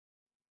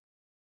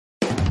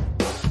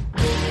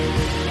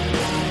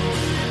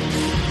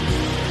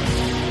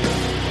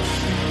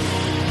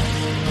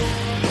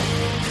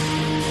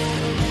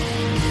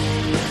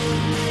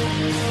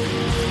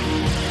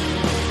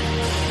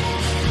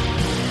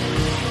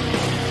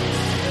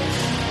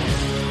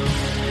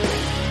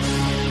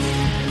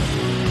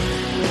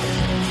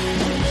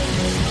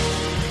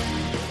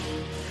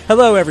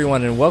Hello,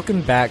 everyone, and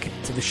welcome back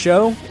to the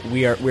show.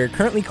 We're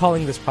currently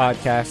calling this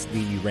podcast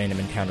the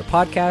Random Encounter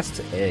Podcast,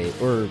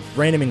 or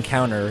Random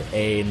Encounter,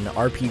 an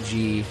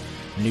RPG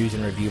news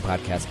and review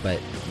podcast.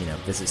 But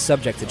this is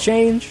subject to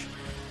change.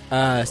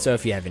 So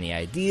if you have any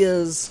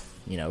ideas,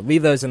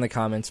 leave those in the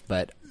comments.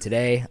 But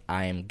today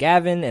I am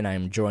Gavin, and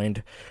I'm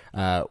joined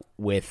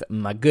with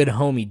my good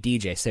homie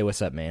DJ. Say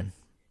what's up, man.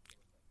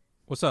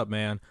 What's up,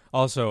 man?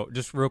 Also,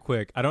 just real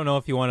quick, I don't know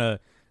if you want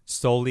to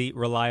solely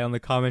rely on the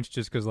comments,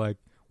 just because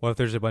what if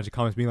there's a bunch of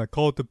comments being like,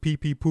 call it the pee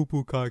pee poo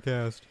poo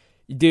podcast?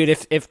 Dude,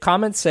 if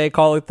comments say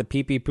call it the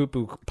pee pee poo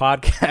poo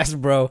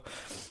podcast, bro,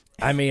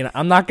 I mean,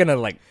 I'm not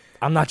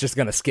just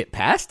gonna skip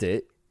past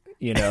it,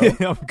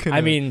 I'll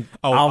fucking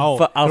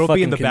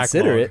be in the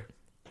consider backlog. it.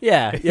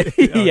 Yeah,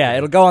 yeah,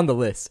 it'll go on the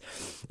list.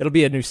 It'll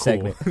be a new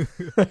segment.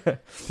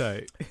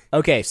 Tight.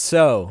 Okay,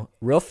 so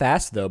real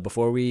fast though,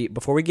 before we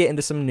get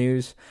into some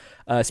news,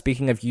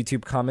 speaking of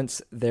YouTube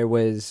comments, there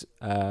was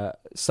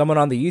someone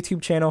on the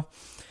YouTube channel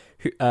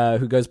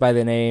who goes by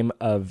the name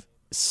of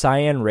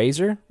Cyan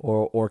Razor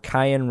or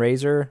Cyan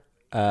Razor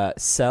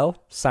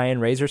Cyan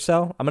Razor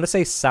Cell. I'm gonna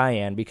say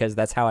Cyan because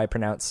that's how I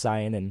pronounce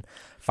Cyan in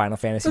Final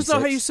Fantasy That's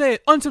not how you say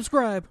it.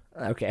 Unsubscribe.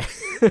 Okay.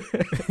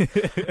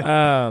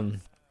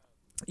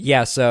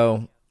 Yeah.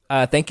 So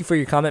thank you for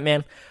your comment,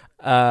 man.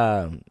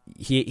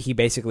 He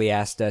basically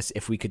asked us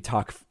if we could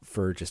talk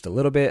for just a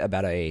little bit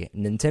about a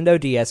Nintendo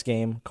DS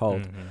game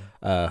called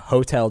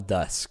Hotel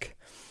Dusk.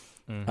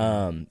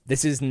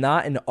 This is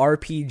not an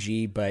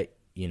RPG, but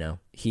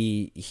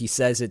he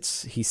says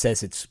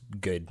it's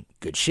good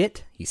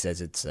shit. He says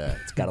it's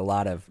got a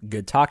lot of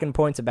good talking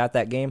points about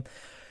that game.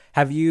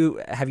 Have you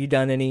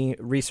done any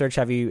research?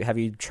 Have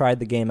you tried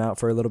the game out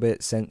for a little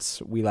bit since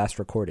we last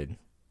recorded?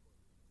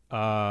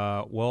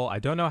 Well, I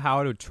don't know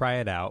how to try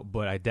it out,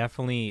 but I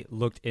definitely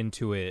looked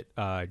into it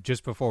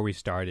just before we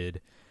started.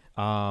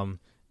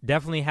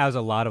 Definitely has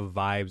a lot of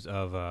vibes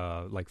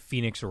of like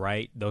Phoenix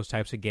Wright, those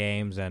types of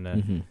games,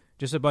 and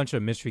just a bunch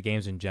of mystery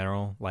games in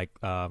general, like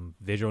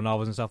visual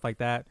novels and stuff like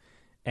that.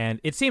 And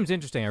it seems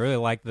interesting. I really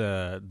like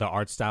the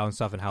art style and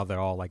stuff, and how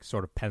they're all like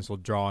sort of pencil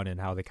drawn and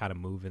how they kind of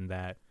move in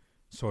that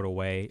sort of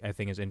way. I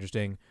think is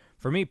interesting.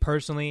 For me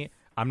personally,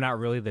 I'm not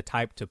really the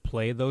type to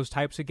play those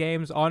types of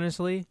games,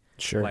 honestly.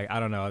 Sure.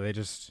 I don't know.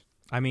 Because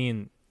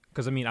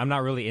I'm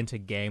not really into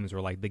games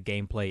where the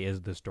gameplay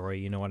is the story.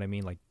 You know what I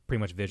mean? Like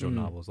pretty much visual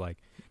novels, like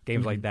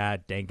games like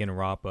that,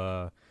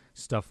 Danganronpa,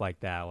 stuff like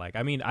that.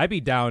 I'd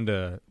be down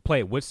to play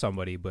it with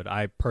somebody, but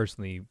I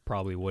personally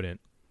probably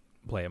wouldn't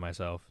play it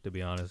myself, to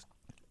be honest.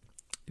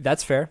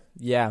 That's fair.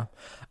 Yeah.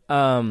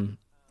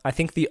 I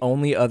think the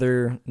only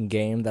other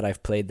game that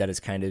I've played that is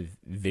kind of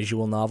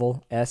visual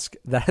novel-esque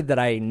that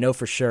I know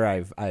for sure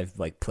I've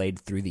played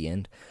through the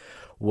end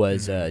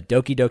was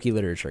Doki Doki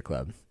Literature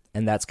Club.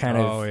 And that's kind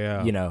of,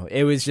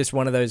 it was just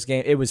one of those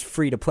games. It was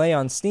free to play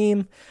on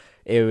Steam.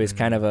 It was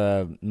kind of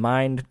a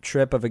mind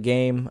trip of a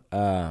game.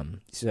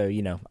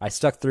 So, I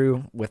stuck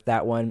through with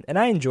that one and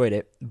I enjoyed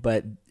it.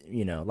 But,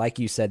 like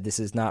you said, this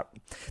is not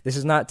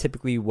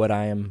typically what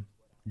I am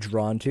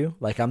drawn to.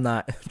 I'm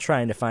not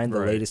trying to find the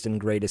latest and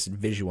greatest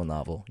visual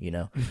novel,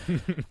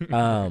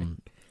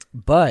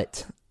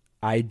 But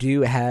I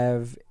do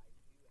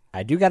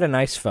got a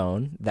nice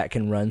phone that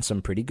can run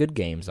some pretty good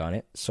games on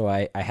it. So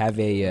I have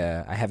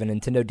a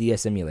Nintendo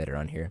DS emulator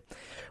on here,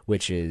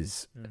 which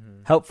is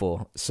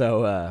helpful.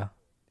 So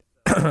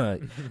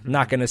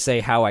not going to say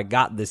how I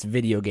got this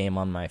video game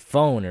on my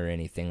phone or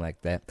anything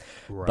like that.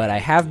 Right, but I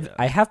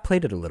have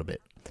played it a little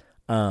bit.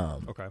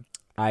 Okay.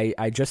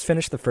 I just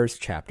finished the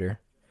first chapter,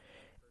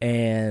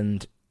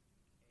 and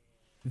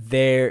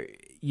there,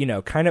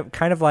 kind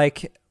of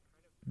like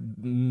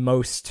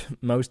most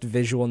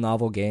visual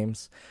novel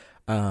games,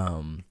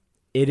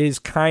 it is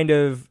kind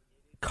of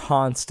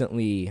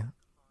constantly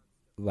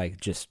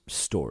just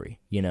story,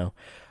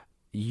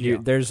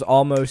 There's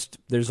almost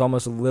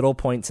little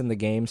points in the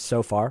game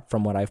so far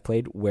from what I've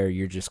played where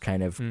you're just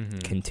kind of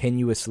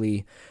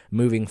continuously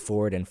moving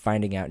forward and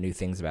finding out new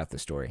things about the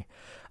story.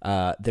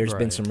 There's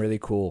been some really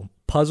cool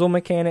puzzle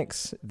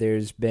mechanics.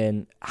 There's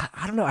been,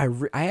 I don't know,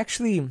 I'm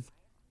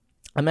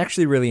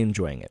actually really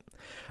enjoying it.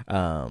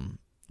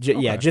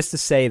 Yeah, just to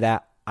say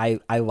that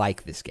I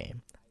like this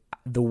game.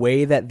 The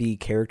way that the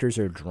characters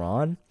are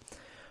drawn,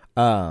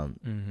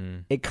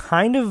 it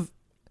kind of,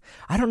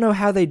 I don't know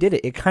how they did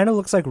it. It kind of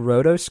looks like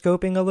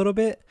rotoscoping a little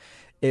bit.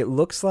 It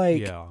looks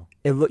like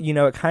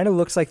it kind of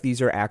looks like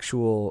these are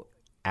actual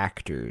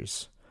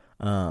actors,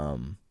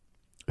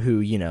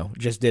 who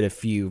just did a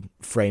few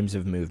frames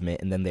of movement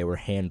and then they were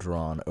hand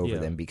drawn over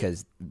them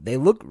because they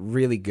look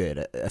really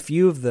good. A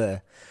few of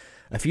the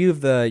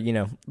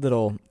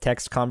little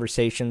text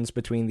conversations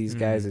between these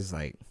guys is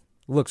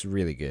looks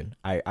really good.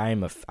 I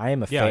am a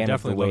fan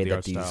of the way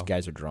that these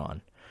guys are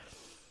drawn.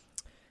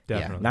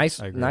 Definitely.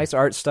 Yeah, nice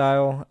art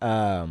style.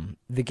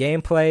 The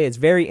gameplay is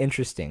very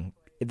interesting.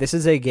 This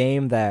is a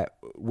game that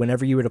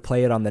whenever you were to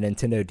play it on the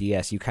Nintendo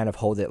DS, you kind of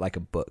hold it like a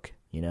book,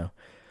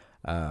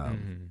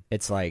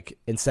 It's like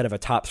instead of a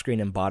top screen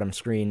and bottom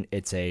screen,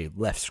 it's a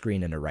left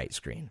screen and a right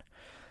screen.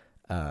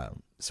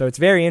 So it's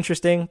very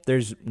interesting.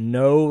 There's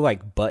no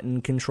like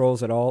button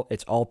controls at all.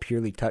 It's all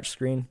purely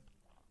touchscreen.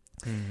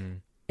 Mm-hmm.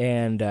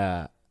 And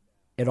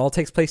it all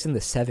takes place in the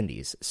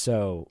 70s.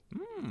 So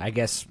I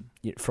guess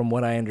from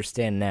what I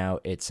understand now,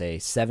 it's a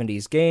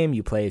 70s game.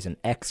 You play as an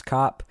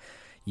ex-cop.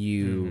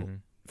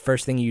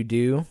 First thing you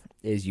do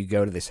is you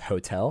go to this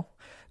hotel.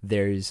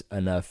 There's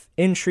enough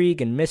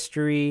intrigue and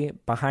mystery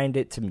behind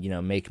it to,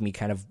 make me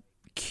kind of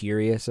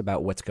curious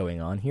about what's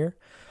going on here.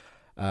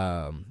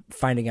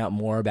 Finding out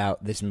more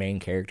about this main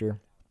character.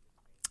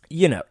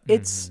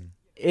 It's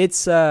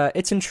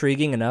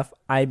intriguing enough.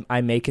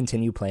 I may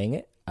continue playing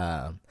it.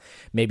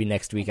 Maybe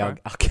next week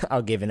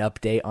I'll give an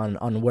update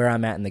on where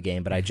I'm at in the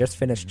game, but I just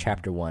finished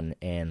chapter 1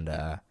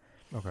 and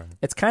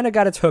it's kind of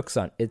got its hooks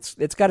on.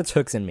 It's got its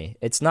hooks in me.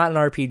 It's not an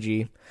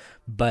RPG,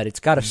 but it's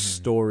got a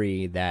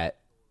story that,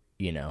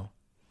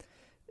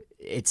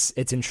 it's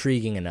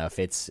intriguing enough.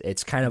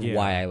 It's kind of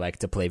why I like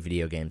to play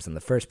video games in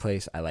the first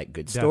place. I like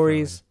good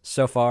stories.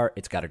 So far,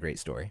 it's got a great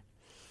story.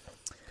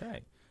 Okay.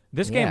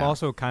 This game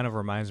also kind of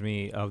reminds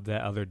me of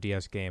that other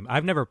DS game.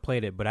 I've never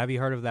played it, but have you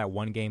heard of that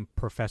one game,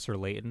 Professor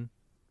Layton?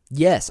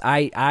 Yes,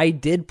 I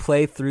did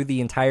play through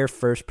the entire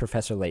first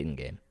Professor Layton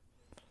game.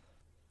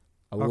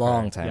 A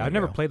long time ago. I've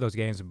never played those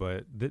games,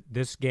 but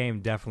this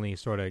game definitely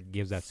sort of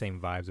gives that same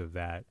vibes of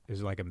that.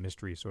 It's like a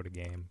mystery sort of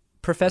game.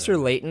 Professor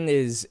Layton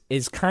is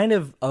kind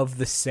of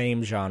the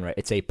same genre.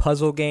 It's a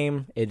puzzle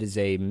game.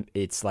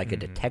 It's like a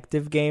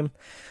detective game,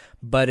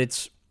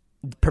 but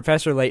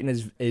Professor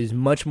Layton is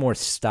much more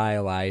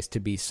stylized to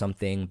be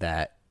something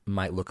that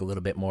might look a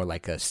little bit more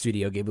like a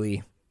Studio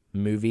Ghibli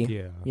movie.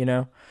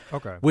 Yeah.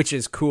 Okay. Which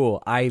is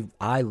cool. I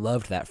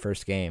loved that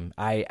first game.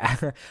 I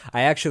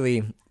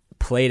actually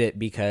played it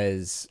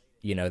because,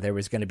 there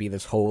was going to be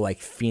this whole like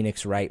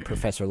Phoenix Wright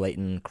Professor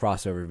Layton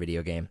crossover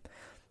video game.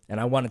 And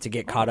I wanted to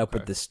get caught up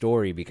with the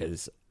story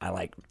because I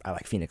like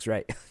Phoenix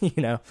Wright,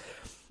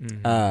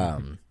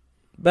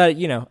 But,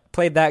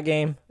 played that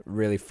game.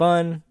 Really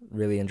fun,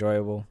 really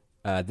enjoyable.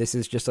 This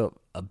is just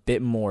a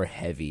bit more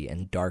heavy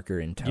and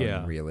darker in tone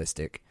and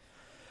realistic.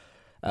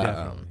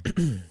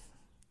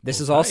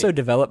 This is also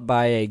developed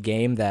by a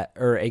game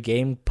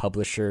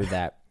publisher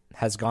that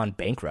has gone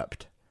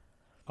bankrupt.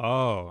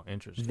 Oh,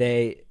 interesting.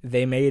 They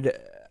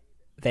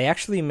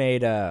actually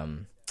made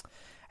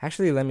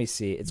actually, let me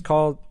see.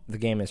 The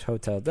game is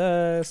Hotel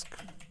Dusk.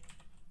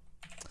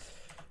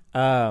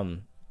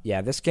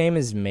 This game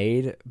is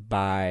made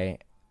by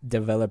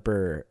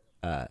developer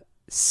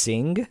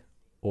Sing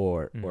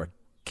or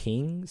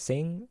King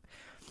Sing.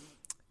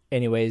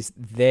 Anyways,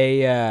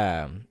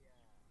 they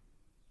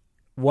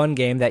one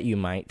game that you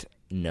might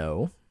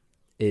know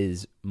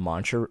is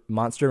Monster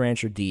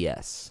Rancher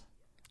DS.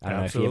 I don't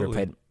know if you ever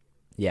played.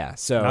 Yeah,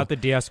 so not the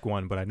DS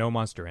one, but I know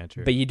Monster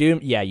Rancher. But you do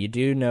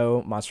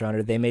know Monster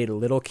Hunter. They made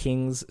Little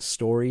King's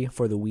Story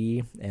for the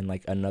Wii and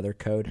like another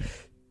code.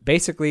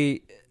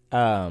 Basically,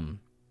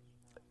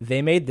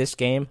 they made this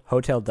game,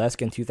 Hotel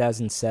Dusk, in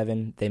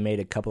 2007. They made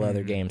a couple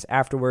other games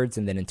afterwards,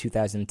 and then in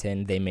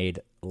 2010 they made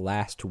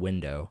Last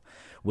Window,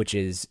 which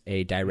is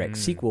a direct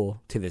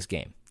sequel to this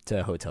game,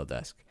 to Hotel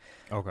Dusk.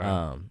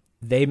 Okay.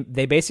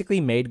 They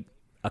basically made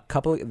a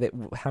couple.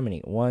 How many?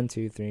 1,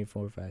 2, 3,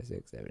 4, 5,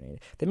 6, 7, 8.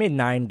 They made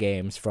 9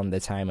 games from the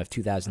time of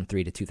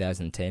 2003 to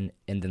 2010,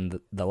 and then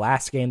the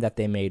last game that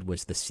they made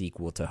was the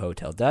sequel to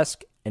Hotel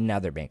Dusk, and now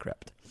they're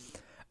bankrupt.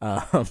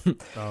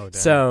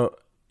 So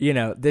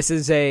this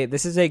is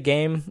a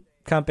game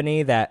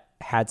company that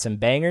had some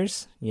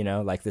bangers.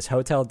 Like this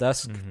Hotel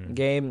Dusk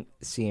game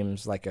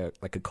seems like a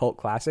cult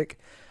classic.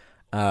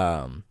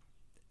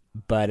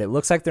 But it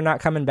looks like they're not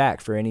coming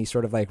back for any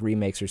sort of like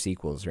remakes or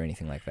sequels or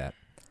anything like that.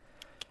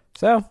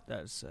 So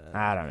that's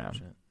I don't know,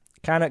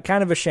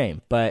 kind of a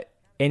shame. But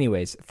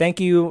anyways, thank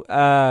you.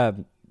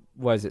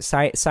 Was it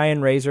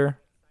Cyan Razor?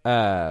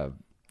 Yeah,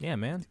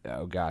 man.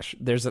 Oh gosh,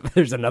 there's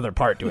another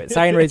part to it.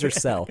 Cyan Razor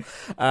Cell.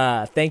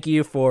 Thank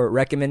you for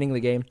recommending the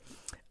game.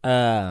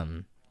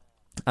 I'm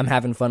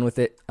having fun with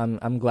it.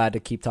 I'm glad to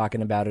keep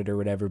talking about it or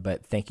whatever.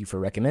 But thank you for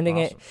recommending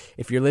it.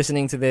 If you're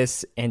listening to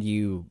this and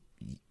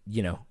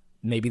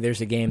maybe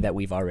there's a game that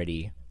we've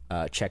already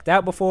checked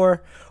out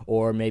before,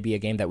 or maybe a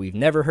game that we've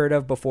never heard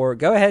of before,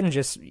 go ahead and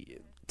just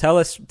tell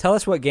us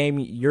what game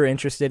you're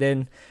interested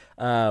in,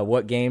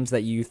 what games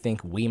that you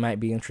think we might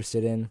be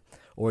interested in,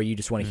 or you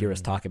just want to hear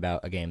us talk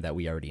about a game that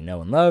we already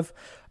know and love.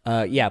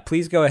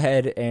 Please go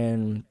ahead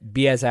and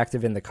be as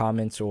active in the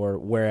comments or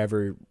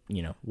wherever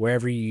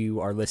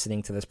you are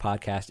listening to this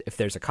podcast. If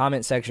there's a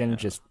comment section,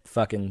 just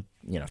fucking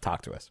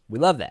talk to us. We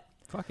love that.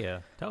 Fuck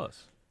yeah, tell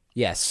us.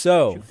 Yeah.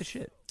 So shoot the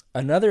shit.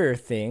 Another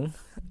thing.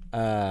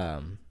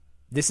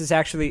 This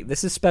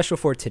is special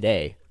for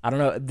today. I don't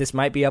know. This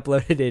might be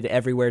uploaded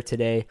everywhere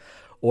today,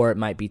 or it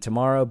might be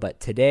tomorrow. But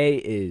today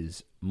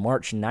is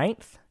March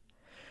 9th,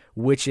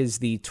 which is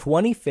the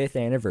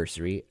 25th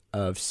anniversary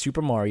of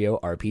Super Mario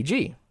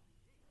RPG.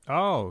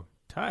 Oh,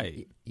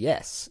 tight.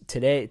 Yes,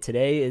 today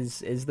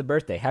is the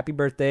birthday. Happy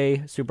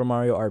birthday, Super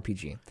Mario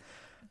RPG.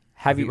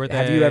 Have you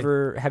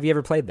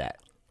ever played that?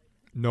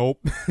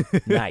 Nope.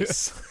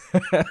 Nice.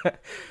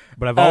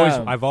 But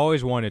I've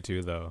always wanted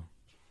to though.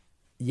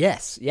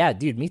 Yes, yeah,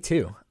 dude, me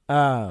too.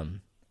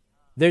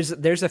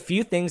 There's a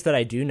few things that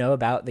I do know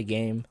about the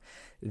game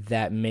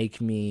that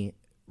make me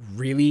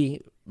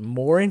really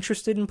more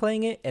interested in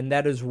playing it, and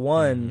that is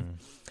one.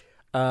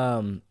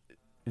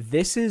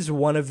 This is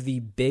one of the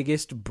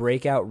biggest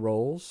breakout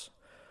roles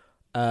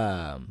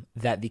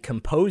that the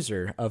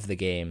composer of the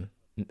game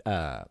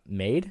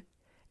made,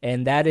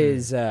 and that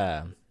is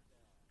fuck,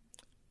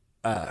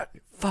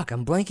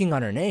 I'm blanking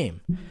on her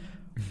name.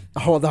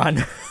 Hold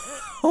on.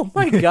 Oh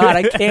my god,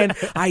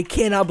 I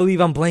cannot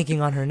believe I'm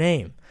blanking on her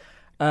name.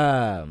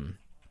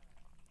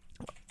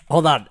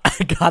 Hold on,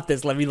 I got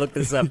this. Let me look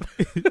this up.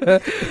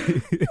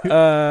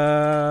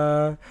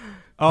 Yoko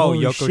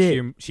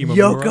Shimomura.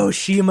 Yoko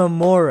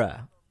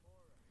Shimomura.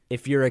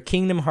 If you're a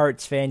Kingdom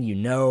Hearts fan, you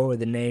know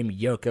the name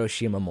Yoko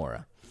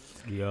Shimomura.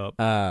 Yup.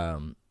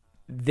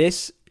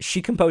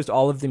 She composed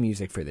all of the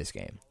music for this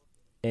game,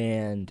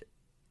 and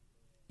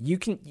you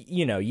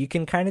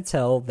can kind of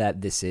tell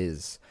that this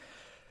is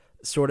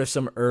sort of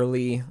some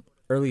early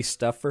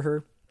stuff for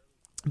her.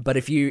 But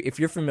if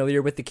you're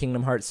familiar with the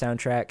Kingdom Hearts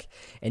soundtrack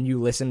and you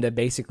listen to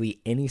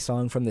basically any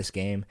song from this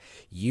game,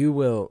 you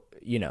will,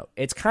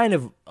 it's kind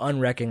of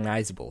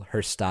unrecognizable,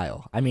 her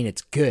style. I mean,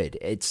 it's good.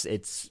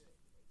 It's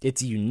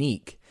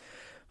unique,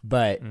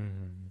 but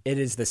it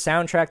is the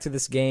soundtrack to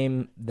this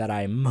game that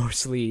I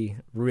mostly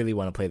really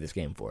want to play this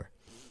game for.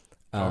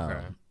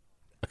 Okay.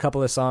 A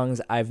couple of songs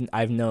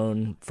I've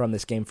known from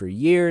this game for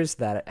years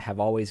that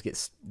always get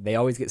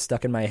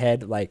stuck in my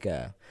head, like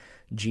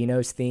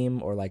Gino's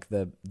theme or like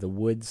the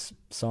Woods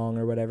song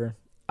or whatever.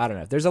 I don't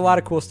know. There's a lot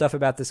of cool stuff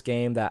about this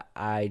game that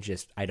I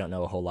don't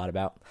know a whole lot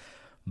about,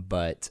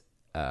 but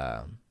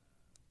I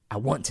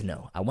want to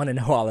know. I want to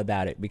know all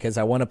about it because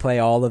I want to play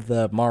all of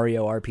the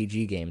Mario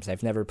RPG games.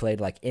 I've never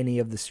played like any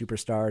of the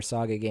Superstar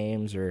Saga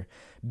games or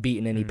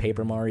beaten any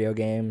Paper Mario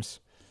games.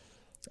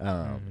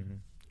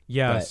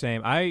 Yeah,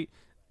 same.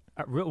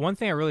 One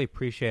thing I really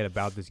appreciate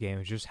about this game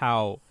is just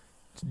how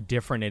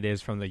different it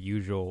is from the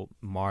usual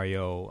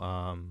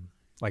Mario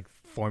like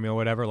formula,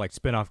 whatever, like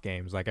spin-off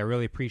games. Like I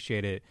really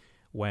appreciate it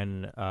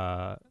when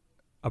a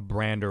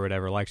brand or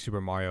whatever like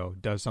Super Mario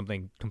does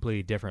something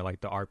completely different,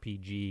 like the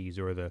RPGs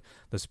or the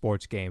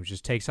sports games.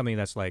 Just take something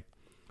that's like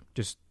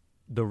just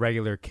the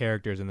regular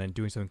characters and then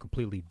doing something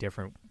completely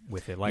different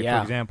with it. Like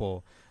for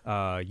example,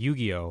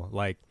 Yu-Gi-Oh!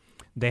 Like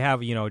they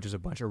have, just a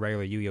bunch of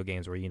regular Yu-Gi-Oh!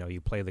 Games where,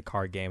 you play the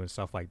card game and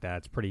stuff like that.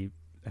 It's pretty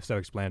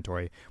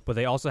self-explanatory. But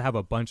they also have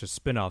a bunch of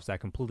spin-offs that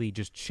completely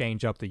just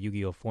change up the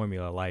Yu-Gi-Oh!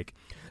 Formula, like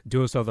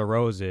Duels of the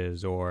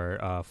Roses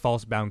or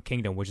False-Bound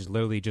Kingdom, which is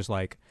literally just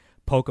like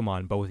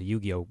Pokemon but with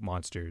Yu-Gi-Oh!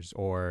 Monsters,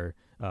 or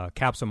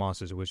Capsule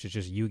Monsters, which is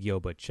just Yu-Gi-Oh!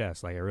 But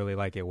chess. Like I really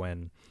like it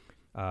when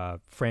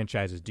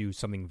franchises do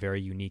something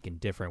very unique and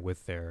different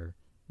with their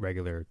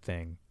regular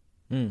thing.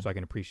 So I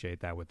can appreciate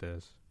that with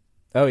this.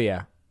 Oh,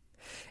 yeah.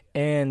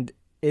 And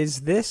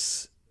is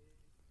this,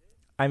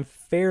 I'm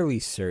fairly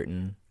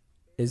certain,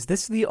 is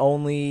this the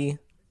only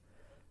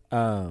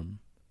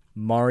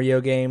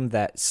Mario game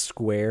that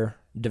Square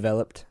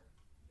developed?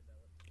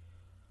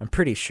 I'm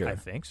pretty sure. I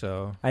think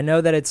so. I know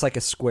that it's like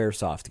a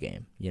Squaresoft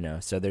game,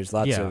 so there's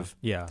lots of...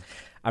 Yeah.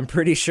 I'm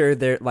pretty sure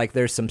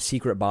there's some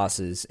secret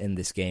bosses in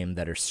this game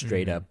that are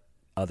straight up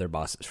other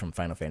bosses from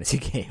Final Fantasy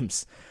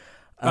games.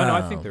 Oh, no,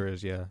 I think there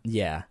is, yeah.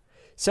 Yeah.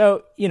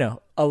 So,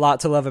 a lot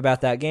to love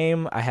about that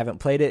game. I haven't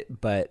played it,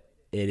 but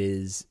it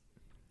is,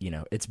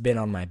 it's been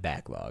on my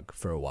backlog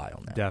for a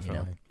while now.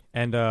 Definitely.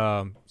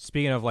 And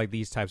speaking of like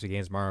these types of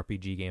games, Mario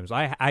RPG games,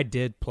 I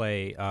did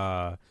play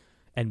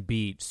and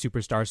beat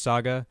Superstar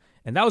Saga,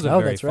 and that was a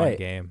very fun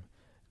game.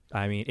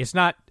 I mean, it's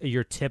not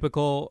your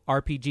typical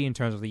RPG in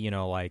terms of the,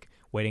 like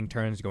waiting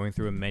turns, going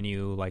through a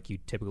menu like you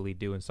typically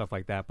do and stuff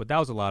like that, but that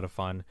was a lot of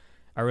fun.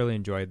 I really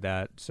enjoyed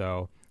that.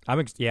 So I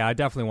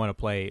definitely want to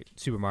play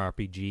Super Mario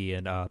RPG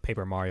and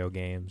Paper Mario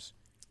games.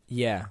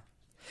 Yeah,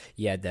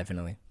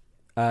 definitely.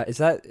 Is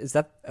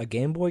that a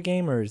Game Boy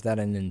game or is that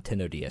a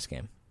Nintendo DS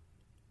game?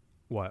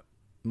 What?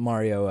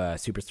 Mario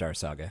Superstar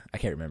Saga. I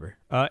can't remember.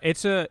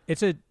 It's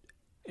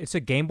a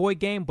Game Boy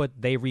game, but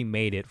they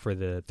remade it for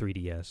the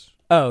 3DS.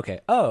 Oh,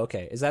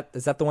 okay. Is that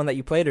the one that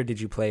you played, or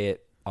did you play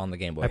it on the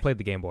Game Boy? I played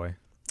the Game Boy.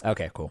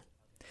 Okay, cool.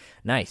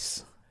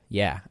 Nice.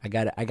 Yeah, I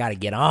gotta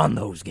get on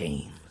those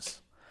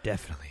games.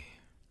 Definitely.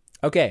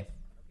 Okay.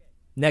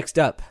 Next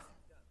up,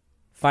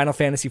 Final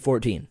Fantasy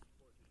 14.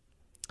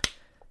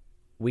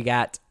 We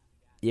got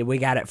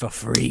it for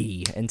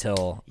free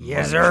until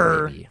yes,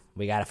 sir. Maybe.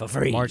 We got it for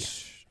free.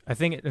 March. I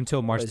think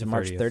until March 30th.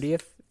 March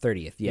 30th.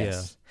 30th.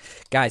 Yes.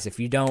 Yeah. Guys,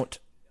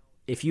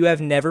 if you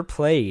have never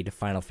played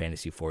Final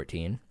Fantasy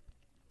 14,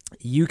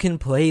 you can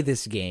play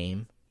this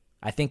game.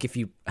 I think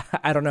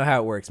I don't know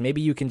how it works.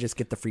 Maybe you can just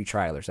get the free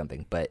trial or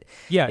something. But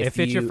yeah, if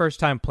it's your first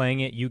time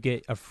playing it, you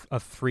get a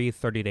free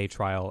 30-day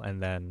trial,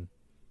 and then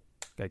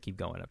gotta keep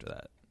going after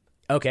that.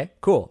 Okay,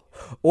 cool.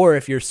 Or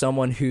if you're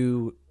someone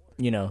who,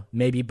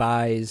 maybe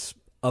buys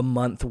a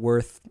month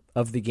worth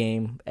of the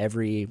game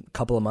every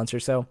couple of months or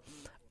so,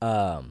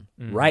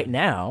 right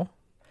now,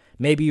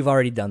 maybe you've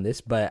already done this,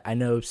 but I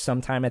know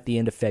sometime at the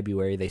end of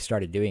February they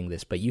started doing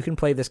this. But you can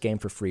play this game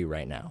for free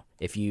right now.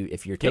 If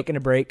you're taking a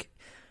break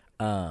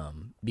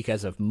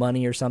because of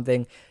money or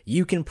something,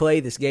 you can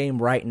play this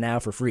game right now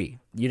for free.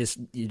 You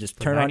just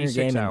turn on your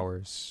game.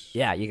 Hours.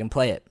 Yeah, you can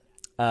play it.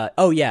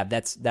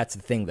 That's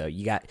the thing though.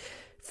 You got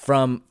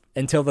from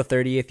until the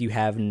 30th, you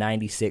have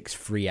 96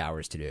 free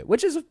hours to do it,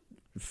 which is a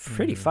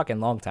pretty fucking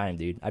long time,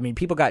 dude. I mean,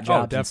 people got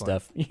jobs and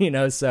stuff,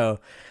 so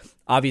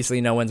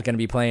obviously no one's going to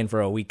be playing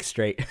for a week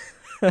straight.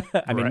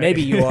 I mean,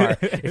 maybe you are.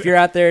 If you're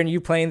out there and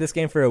you playing this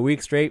game for a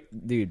week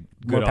straight, dude,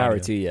 more power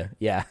to you.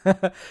 Yeah.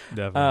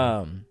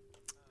 Definitely.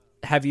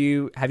 Have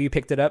you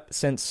picked it up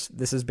since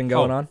this has been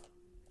going on?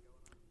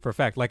 For a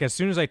fact, like as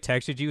soon as I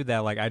texted you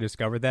that like I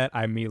discovered that,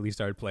 I immediately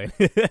started playing.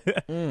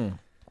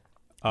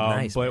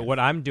 Nice, but man. what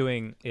I'm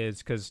doing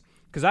is because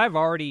I've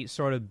already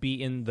sort of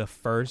beaten the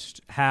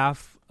first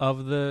half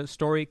of the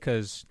story,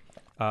 because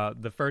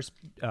the first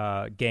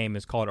game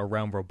is called A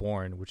Realm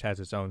Reborn, which has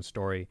its own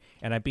story,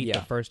 and I beat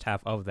the first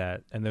half of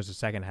that, and there's a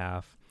second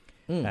half,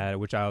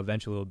 which I'll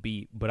eventually will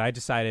beat. But I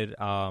decided,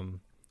 I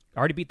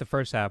already beat the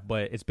first half,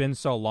 but it's been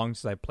so long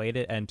since I played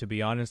it, and to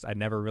be honest, I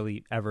never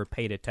really ever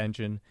paid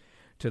attention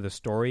to the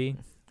story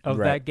of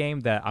that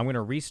game, that I'm going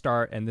to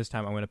restart, and this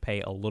time I'm going to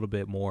pay a little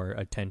bit more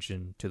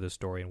attention to the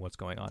story and what's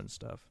going on and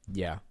stuff.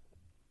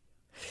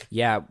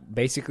 Yeah,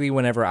 basically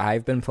whenever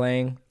I've been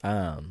playing,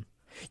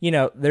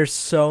 there's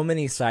so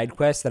many side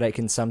quests that I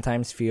can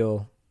sometimes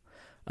feel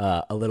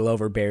a little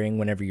overbearing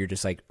whenever you're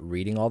just like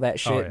reading all that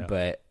shit,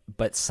 but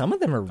some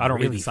of them are I don't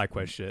really read the side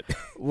quest shit.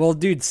 Well,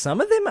 dude,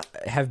 some of them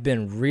have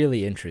been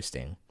really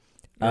interesting.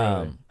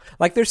 Really?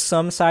 Like there's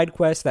some side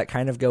quests that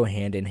kind of go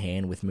hand in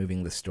hand with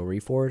moving the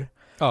story forward.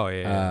 Oh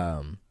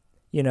yeah.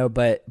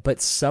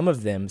 But some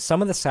of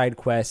the side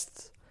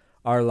quests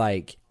are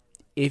like,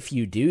 if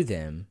you do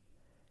them,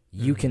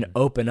 you can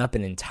open up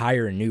an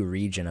entire new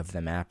region of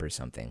the map or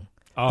something.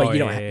 But you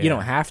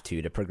don't have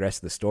to progress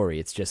the story.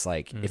 It's just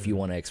like if you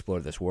want to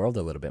explore this world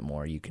a little bit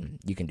more, you can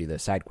do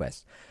those side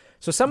quests.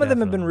 So some of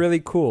them have been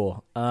really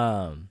cool.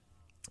 I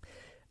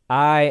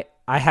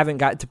haven't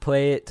got to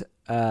play it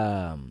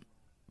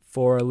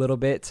for a little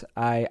bit.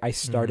 I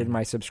started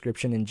my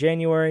subscription in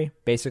January,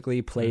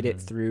 basically played it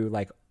through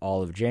like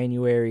all of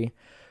January,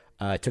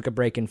 took a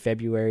break in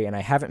February, and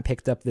I haven't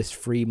picked up this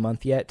free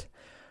month yet.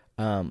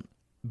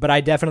 But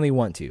I definitely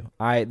want to.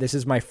 This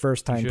is my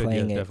first time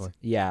playing it. Definitely.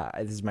 Yeah,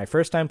 this is my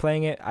first time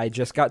playing it. I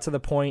just got to the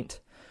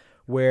point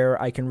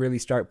where I can really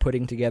start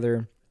putting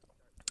together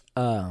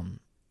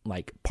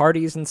like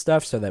parties and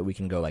stuff so that we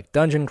can go like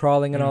dungeon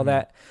crawling and all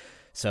that.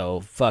 So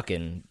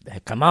fucking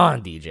come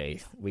on,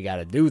 DJ, we got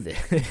to do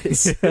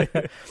this.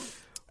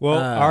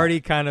 Well,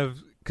 already kind of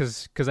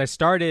because I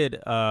started.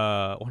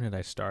 When did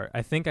I start?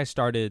 I think I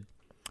started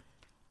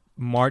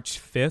March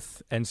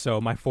 5th, and so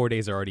my 4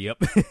 days are already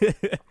up.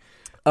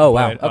 Oh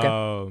wow!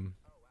 Okay.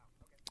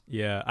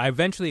 Yeah, I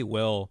eventually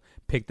will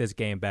pick this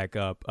game back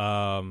up.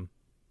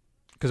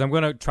 Because I'm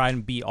gonna try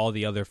and beat all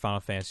the other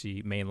Final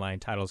Fantasy mainline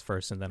titles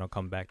first, and then I'll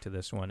come back to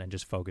this one and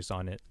just focus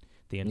on it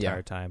the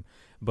entire time.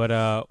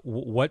 But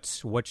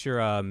what's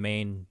your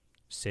main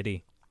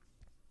city?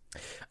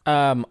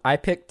 I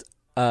picked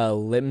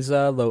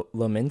Limsa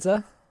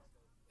Lominsa,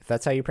 if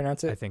that's how you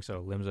pronounce it. I think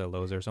so. Limsa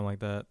Loza or something like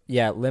that.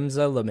 Yeah,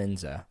 Limsa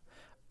Lominsa.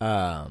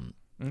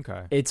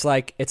 Okay. It's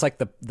like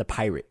the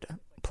pirate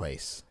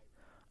place.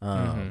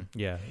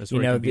 Yeah, that's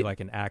where you can be like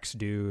an axe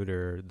dude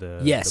or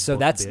the so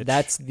book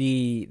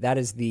that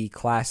is the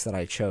class that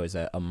I chose,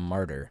 a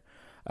martyr.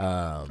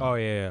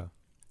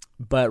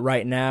 But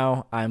right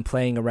now I'm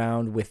playing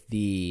around with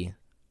the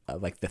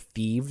like the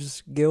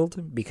thieves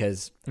guild,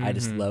 because I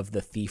just love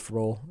the thief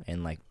role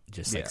and like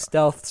just like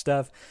stealth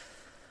stuff.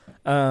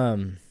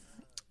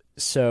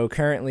 So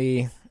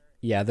currently,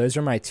 those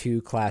are my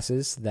two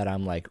classes that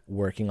I'm like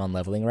working on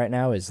leveling right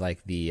now, is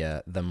like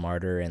the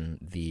martyr and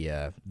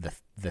the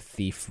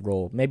thief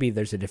role. Maybe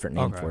there's a different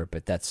name for it,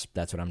 but that's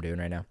what I'm doing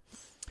right now.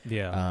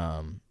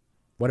 Yeah.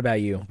 What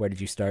about you? Where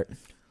did you start?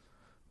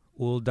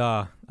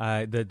 Ul'dah,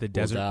 the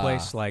desert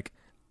place. Like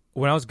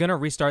when I was gonna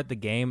restart the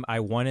game, I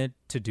wanted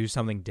to do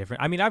something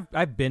different. I mean,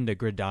 I've been to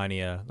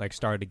Gridania, like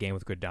started a game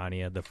with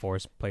Gridania, the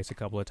forest place, a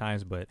couple of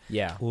times, but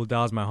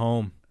Ul'dah is my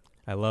home.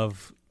 I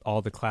love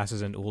all the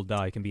classes in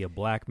Ul'dah. You can be a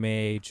black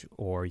mage,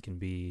 or you can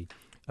be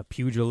a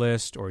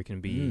pugilist, or you can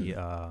be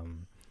a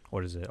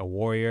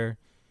warrior.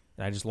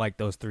 And I just like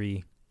those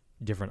three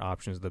different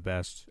options the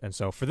best. And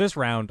so for this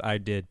round, I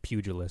did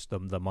pugilist,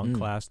 the monk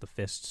class, the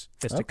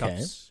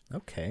fisticuffs.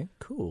 Okay,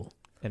 cool.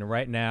 And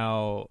right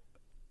now,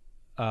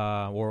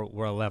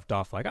 where I left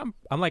off, like I'm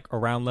like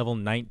around level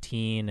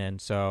 19, and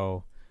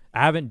so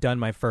I haven't done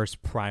my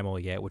first primal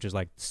yet, which is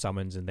like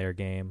summons in their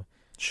game.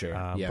 Sure,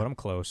 but I'm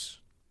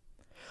close.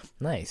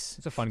 Nice.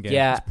 It's a fun game.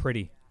 Yeah, it's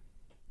pretty.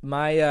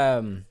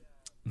 My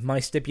my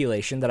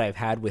stipulation that I've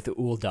had with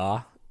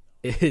Ul'dah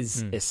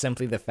is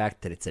simply the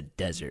fact that it's a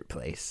desert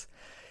place.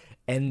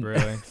 And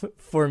really?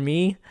 For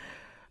me,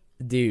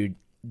 dude,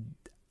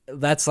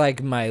 that's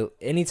like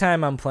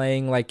anytime I'm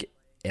playing like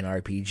an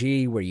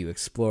RPG where you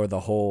explore the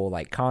whole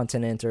like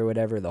continent or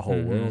whatever, the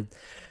whole world.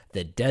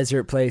 The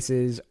desert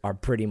places are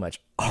pretty much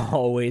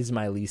always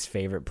my least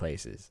favorite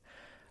places.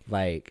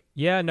 Like,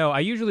 yeah, no, I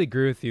usually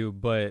agree with you,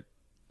 but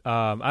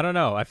I don't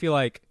know. I feel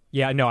like,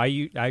 yeah, no,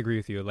 I agree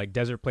with you. Like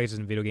desert places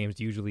in video games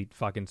usually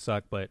fucking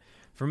suck, but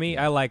for me,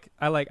 I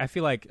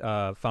feel like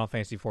Final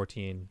Fantasy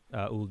 14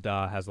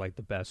 Ul'dah has like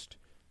the best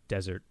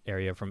desert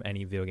area from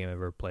any video game I've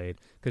ever played.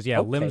 Because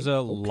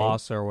Limsa,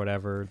 Lhasa, or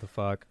whatever the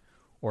fuck,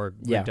 or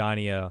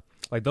Gridania,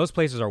 like those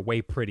places are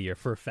way prettier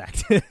for a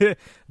fact.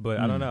 But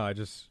I don't know. I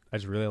just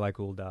really like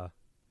Ul'dah.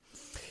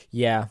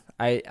 Yeah,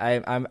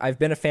 I've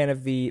been a fan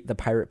of the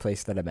pirate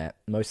place that I'm at,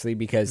 mostly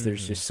because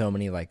there's just so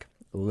many like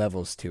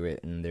levels to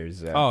it, and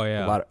there's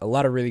a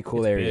lot of really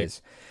cool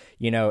areas. Big.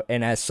 You know,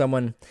 and as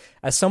someone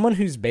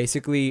who's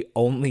basically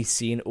only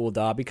seen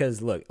Ul'dah,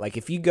 because look, like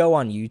if you go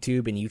on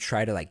YouTube and you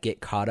try to like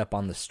get caught up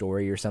on the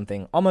story or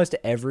something, almost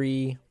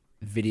every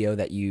video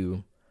that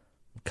you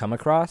come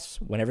across,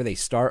 whenever they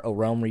start A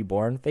Realm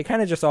Reborn, they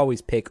kind of just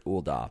always pick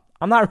Ul'dah.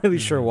 I'm not really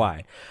sure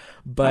why,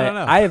 but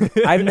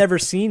I've never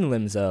seen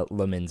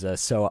Limsa,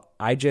 so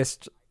I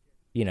just,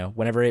 you know,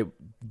 whenever it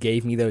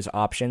gave me those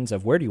options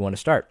of where do you want to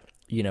start,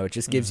 you know, it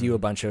just gives you a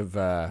bunch of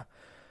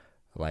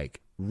like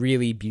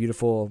really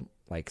beautiful,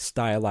 like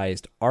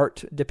stylized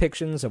art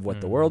depictions of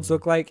what the worlds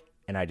look like.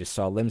 And I just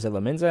saw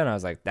Limsa, and I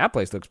was like, that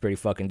place looks pretty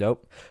fucking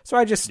dope. So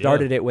I just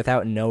started it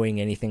without knowing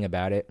anything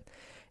about it.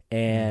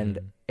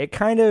 And it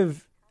kind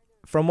of,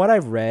 from what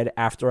I've read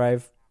after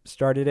I've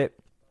started it,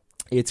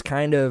 it's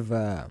kind of,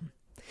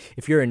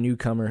 if you're a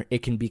newcomer,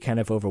 it can be kind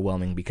of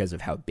overwhelming because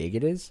of how big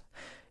it is.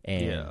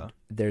 And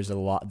there's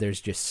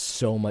just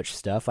so much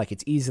stuff. Like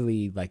it's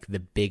easily like the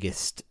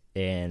biggest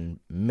and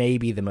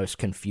maybe the most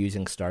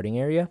confusing starting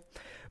area.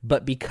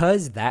 But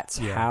because that's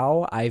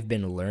how I've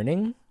been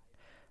learning,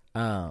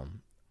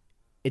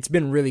 it's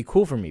been really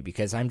cool for me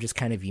because I'm just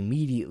kind of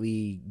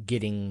immediately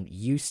getting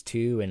used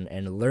to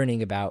and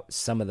learning about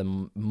some of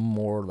the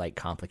more like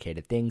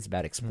complicated things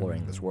about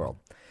exploring this world.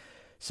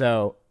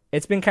 So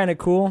it's been kind of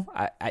cool.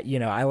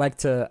 I like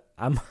to,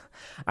 I'm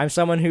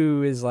someone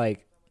who is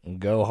like,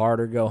 go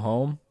hard or go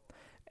home.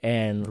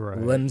 And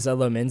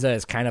Limsa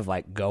is kind of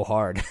like go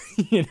hard,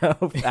 you know,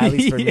 at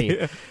least for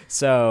me.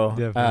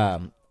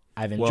 So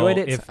I've enjoyed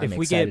it. If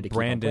we get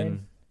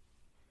Brandon,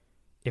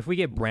 if we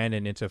get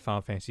Brandon into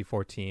Final Fantasy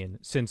 14,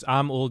 since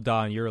I'm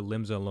Ul'dah and you're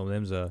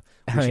Limsa,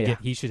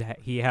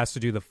 he has to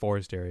do the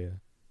forest area.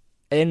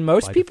 And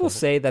most people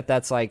say that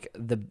that's like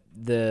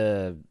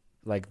the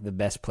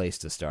best place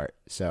to start.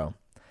 So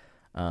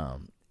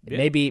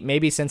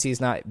maybe since he's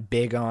not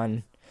big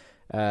on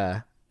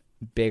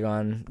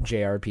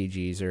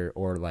JRPGs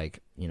or like,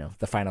 you know,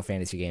 the Final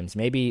Fantasy games,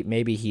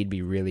 maybe he'd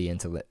be really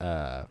into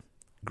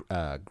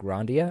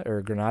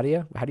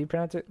Granadia. How do you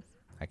pronounce it?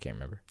 I can't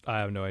remember. I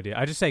have no idea.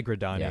 I just say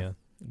Gridania. Yeah.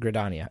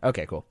 Gridania.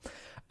 Okay, cool.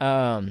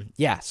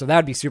 So that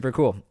would be super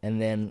cool.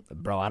 And then,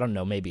 bro, I don't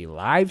know, maybe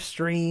live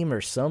stream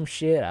or some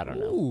shit. I don't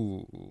know.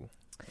 Ooh,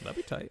 that'd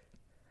be tight.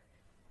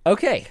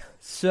 Okay,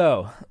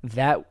 so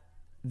that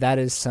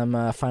is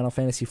some Final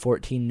Fantasy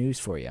 14 news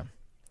for you.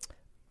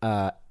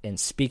 And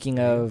speaking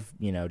of,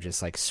 you know,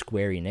 just like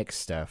Square Enix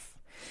stuff,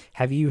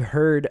 have you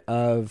heard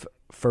of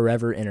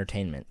Forever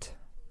Entertainment?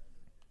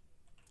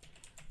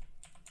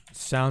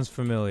 Sounds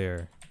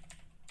familiar.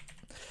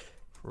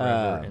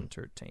 Forever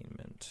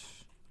Entertainment.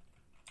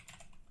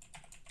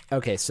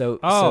 Okay, so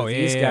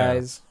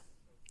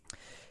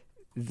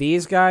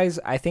these guys,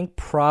 I think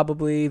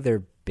probably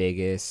their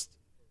biggest,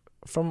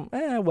 from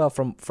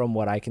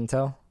what I can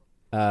tell,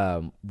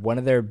 one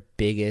of their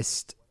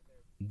biggest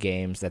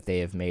games that they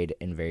have made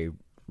in very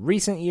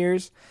recent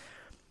years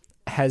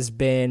has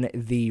been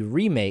the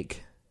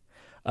remake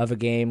of a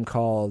game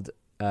called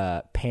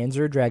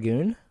Panzer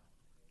Dragoon,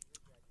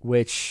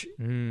 which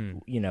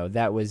you know,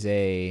 that was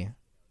a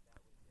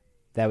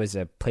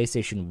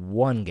PlayStation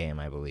 1 game,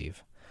 I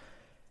believe.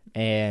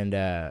 And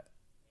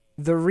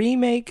the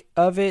remake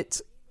of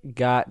it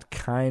got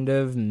kind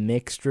of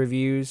mixed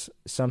reviews.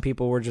 Some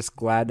people were just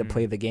glad to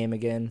play the game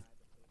again.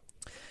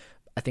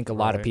 I think a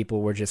lot of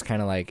people were just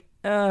kind of like,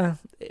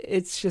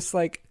 it's just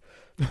like,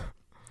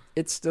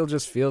 it still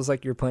just feels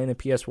like you're playing a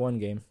PS1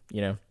 game,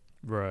 you know?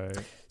 Right.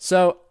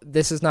 So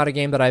this is not a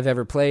game that I've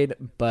ever played,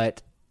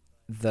 but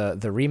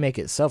the remake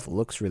itself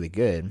looks really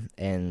good.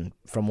 And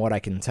from what I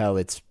can tell,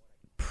 it's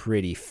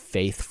pretty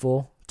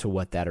faithful to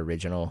what that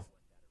original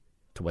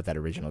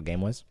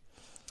game was.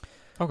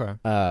 Okay.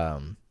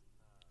 I've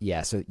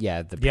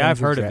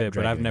heard of it,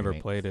 but I've never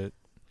played it.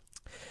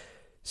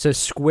 So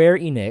Square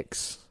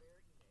Enix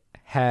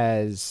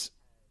has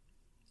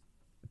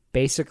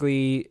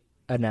basically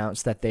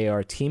announced that they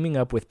are teaming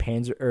up with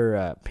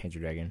Panzer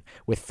Dragoon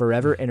with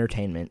Forever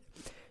Entertainment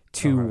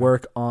to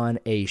work on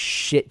a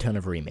shit ton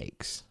of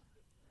remakes.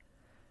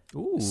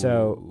 Ooh.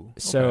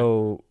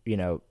 So you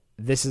know,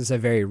 this is a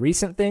very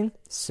recent thing.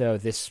 So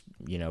this,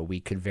 you know, we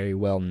could very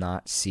well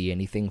not see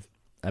anything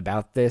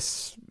about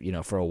this, you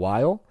know, for a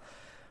while.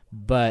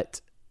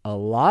 But a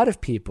lot of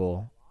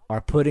people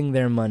are putting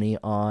their money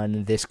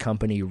on this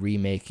company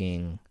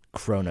remaking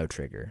Chrono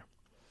Trigger,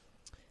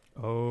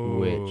 Oh,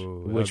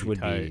 which that'd would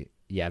tight. be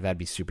yeah, that'd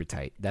be super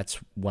tight. That's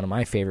one of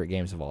my favorite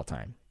games of all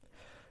time.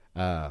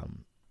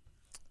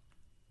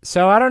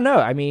 So I don't know.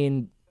 I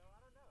mean,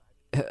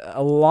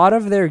 a lot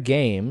of their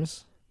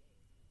games.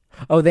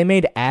 Oh, they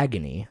made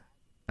Agony.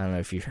 I don't know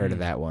if you've heard of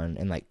that one,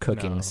 and like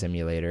Cooking No.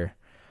 Simulator.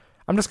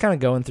 I'm just kind of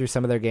going through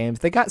some of their games.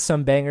 They got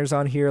some bangers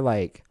on here,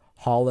 like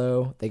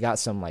Hollow. They got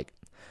some like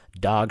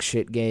dog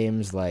shit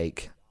games,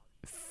 like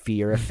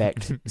Fear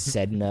Effect,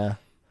 Sedna.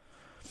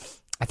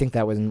 I think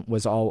that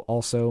was all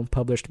also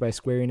published by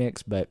Square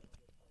Enix. But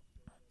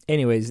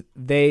anyways,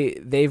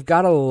 they've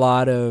got a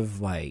lot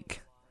of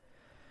like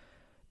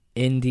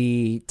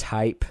indie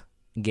type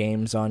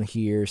games on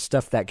here,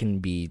 stuff that can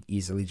be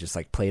easily just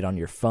like played on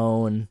your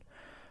phone.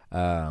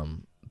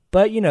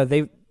 But you know,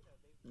 they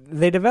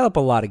develop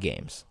a lot of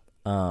games.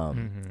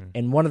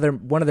 And one of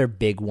their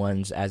big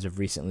ones as of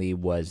recently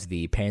was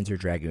the Panzer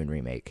Dragoon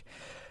remake.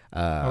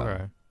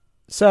 Okay.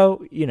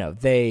 So, you know,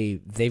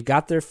 they've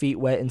got their feet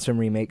wet in some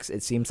remakes.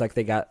 It seems like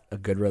they got a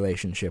good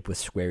relationship with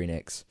Square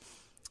Enix.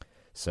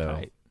 So,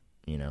 Right.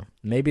 you know,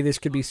 maybe this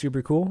could be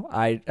super cool.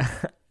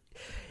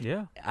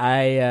 Yeah.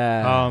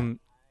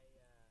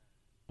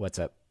 What's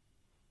up?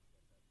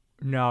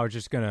 No, I was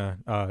just gonna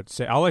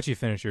say I'll let you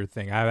finish your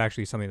thing. I have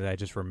actually something that I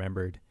just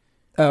remembered.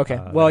 Oh, okay.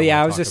 that Well, I yeah,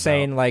 wanna I was talk just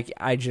saying, like,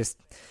 I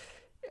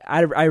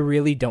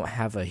really don't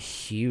have a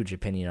huge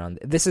opinion on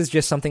this. Is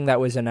just something that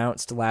was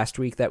announced last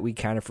week that we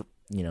kind of,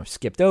 you know,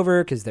 skipped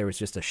over because there was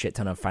just a shit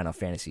ton of Final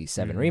Fantasy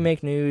VII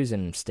remake news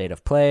and State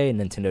of Play and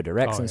Nintendo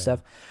Directs and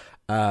stuff.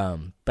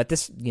 But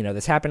this, you know,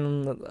 this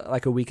happened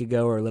like a week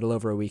ago or a little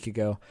over a week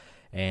ago.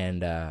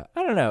 And I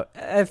don't know.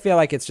 I feel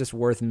like it's just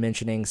worth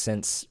mentioning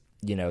since,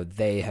 you know,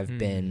 they have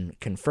been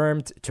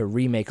confirmed to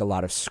remake a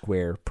lot of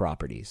Square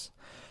properties.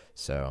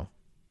 So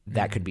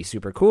that could be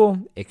super cool.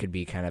 It could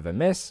be kind of a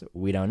miss.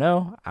 We don't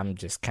know. I'm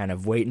just kind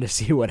of waiting to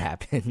see what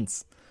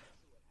happens.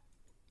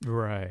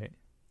 Right.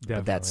 Definitely.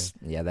 But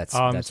that's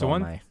so all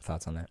one- my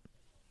thoughts on that.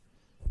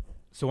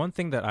 So one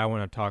thing that I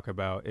want to talk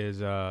about is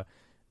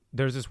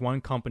there's this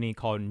one company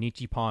called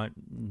Nippon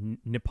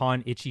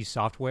Ichi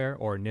Software,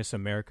 or NIS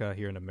America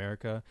here in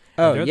America.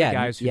 And Oh, they're yeah, the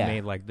guys who yeah.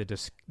 made like the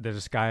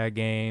Disgaea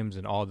games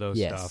and all those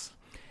Yes. stuff.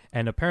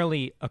 And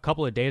apparently, a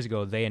couple of days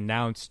ago, they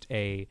announced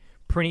a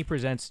Prinny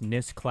Presents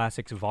NIS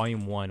Classics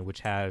Volume 1, which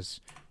has,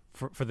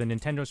 for the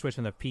Nintendo Switch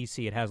and the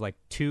PC, it has like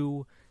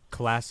 2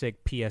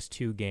 classic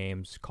PS2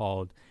 games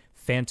called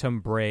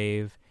Phantom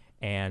Brave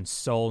and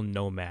Soul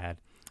Nomad.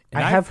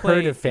 And I I've have heard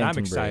played- of Phantom and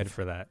I'm excited Brave.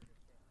 for that.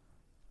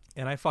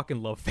 And I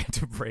fucking love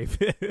Phantom Brave.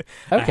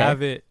 I Okay.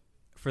 have it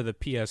for the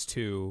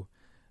PS2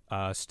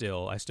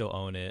 still. I still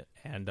own it.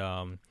 And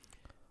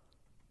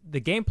the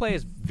gameplay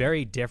is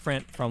very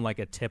different from like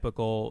a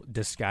typical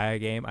Disgaea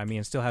game. I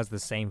mean, it still has the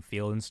same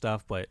feel and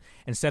stuff, but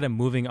instead of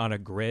moving on a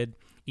grid,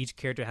 each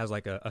character has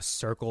like a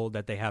circle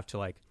that they have to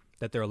like,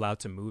 that they're allowed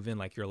to move in.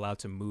 Like you're allowed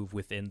to move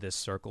within this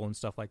circle and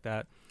stuff like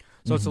that.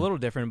 So it's a little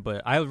different,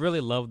 but I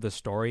really love the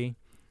story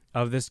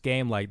of this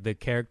game. Like the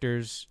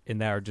characters in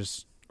that are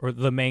just, or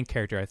the main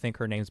character, I think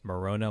her name's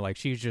Morona. Like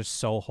she's just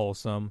so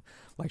wholesome.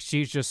 Like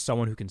she's just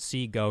someone who can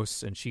see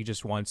ghosts, and she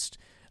just wants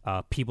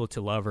people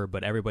to love her,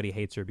 but everybody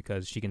hates her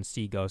because she can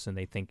see ghosts and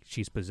they think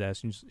she's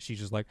possessed. And she's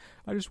just like,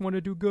 I just want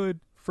to do good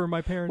for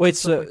my parents. Wait, and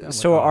stuff like that. I'm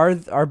so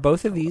like, oh. are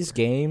both of these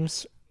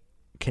games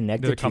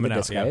connected They're to the coming out,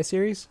 Disgaea yeah.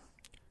 series?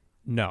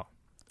 No,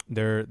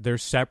 they're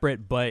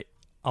separate, but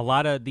a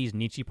lot of these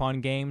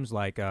Nichipon games,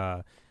 like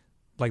their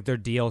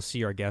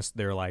DLC, or I guess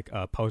they're like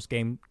post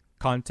game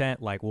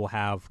content, like will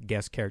have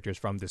guest characters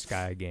from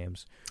Disgaea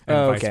games, and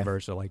Oh, vice okay.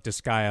 versa. Like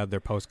Disgaea, their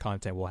post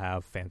content will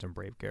have Phantom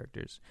Brave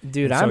characters.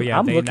 Dude, And so yeah,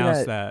 I'm they looking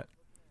announced at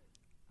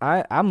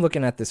that. I'm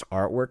looking at this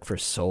artwork for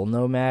Soul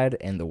Nomad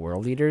and the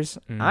World Eaters.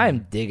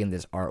 I'm digging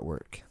this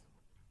artwork.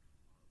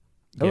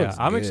 That Yeah, looks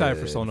I'm excited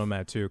for good. Soul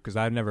Nomad too because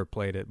I've never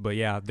played it. But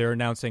yeah, they're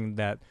announcing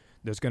that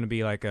there's going to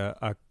be like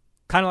a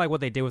kind of like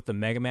what they did with the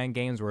Mega Man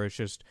games, where it's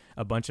just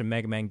a bunch of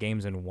Mega Man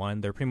games in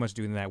one. They're pretty much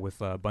doing that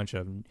with a bunch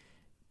of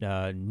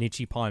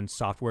Nichipon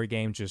software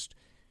games. Just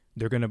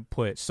they're going to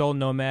put Soul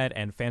Nomad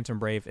and Phantom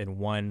Brave in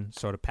one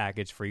sort of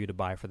package for you to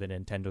buy for the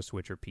Nintendo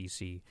Switch or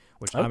PC,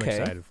 which I'm Okay.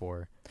 excited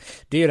for.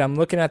 Dude, I'm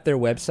looking at their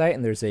website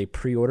and there's a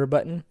pre-order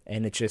button,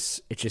 and it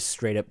just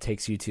straight up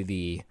takes you to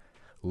the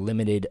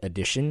limited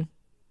edition,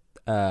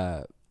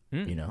 you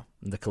know,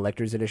 the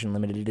collector's edition,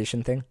 limited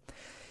edition thing.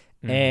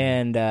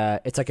 And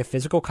it's like a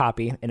physical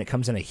copy, and it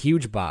comes in a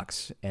huge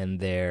box.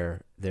 And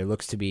there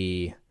looks to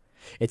be,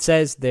 it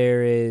says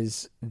there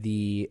is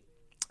the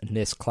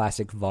NIS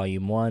Classic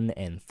Volume 1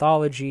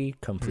 Anthology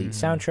Complete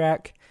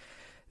Soundtrack.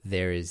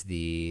 There is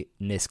the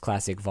NIS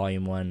Classic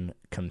Volume 1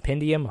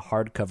 Compendium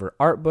Hardcover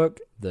Art Book,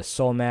 the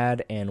Soul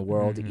Mad and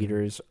World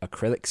Eaters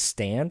Acrylic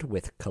Stand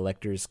with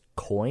collector's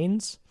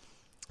coins,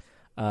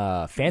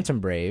 Phantom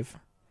Brave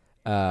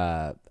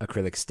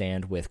acrylic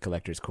stand with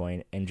collector's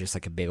coin, and just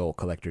like a big old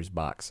collector's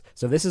box.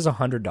 So this is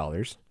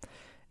 $100,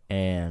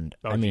 and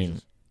Oh, I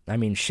Jesus.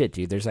 mean shit,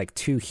 dude, there's like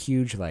 2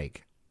 huge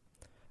like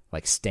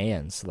like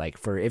stands, like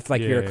for if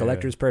like you're a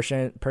collector's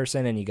person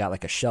and you got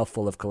like a shelf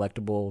full of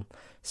collectible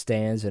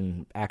stands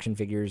and action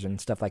figures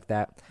and stuff like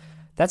that.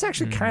 That's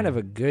actually kind of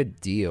a good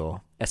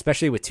deal,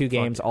 especially with 2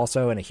 games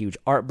also and a huge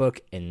art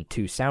book and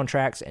 2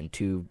 soundtracks and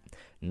 2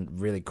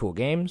 really cool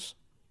games.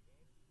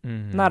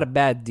 Not a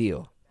bad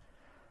deal.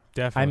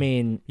 Definitely. I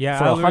mean, yeah,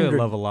 for I really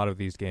love a lot of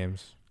these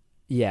games.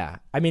 Yeah,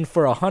 I mean,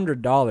 for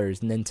 $100,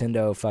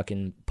 Nintendo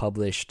fucking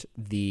published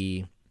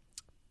the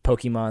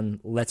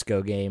Pokemon Let's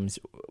Go games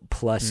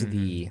plus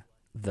the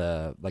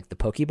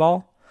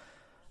Pokeball.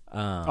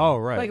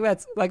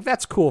 Right.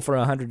 That's cool for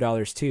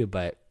 $100 too.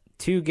 But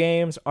 2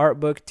 games, art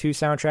book, 2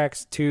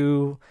 soundtracks,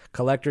 2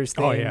 collector's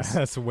things. Oh yeah,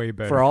 that's way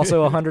better. For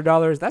also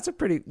 $100, that's a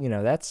pretty,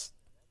 that's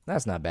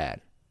not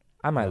bad.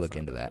 I might look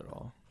into that.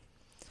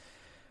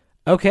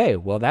 Okay,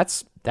 well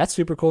that's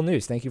super cool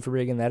news. Thank you for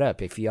bringing that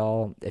up. If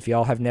y'all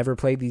have never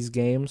played these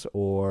games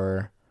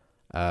or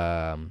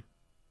have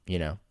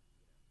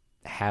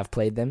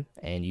played them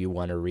and you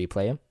want to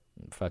replay them,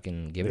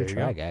 fucking give it a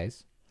try,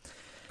 guys.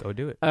 Go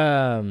do it.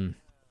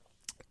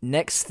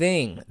 Next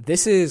thing.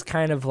 This is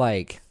kind of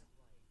like,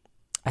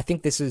 I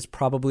think this is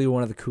probably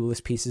one of the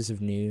coolest pieces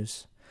of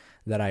news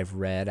that I've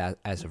read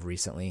as of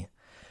recently.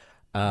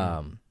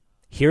 Hironobu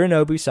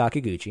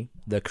Sakaguchi,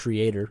 the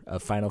creator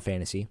of Final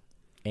Fantasy,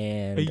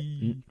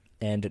 and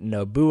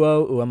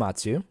Nobuo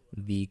Uematsu,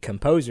 the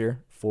composer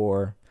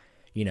for,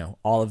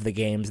 all of the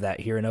games that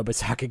Hironobu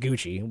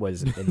Sakaguchi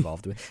was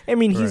involved with. I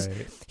mean,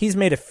 he's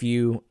made a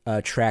few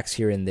tracks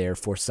here and there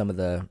for some of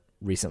the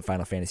recent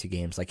Final Fantasy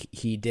games. Like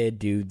he did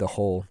do the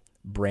whole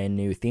brand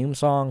new theme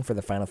song for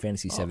the Final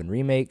Fantasy VII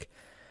remake.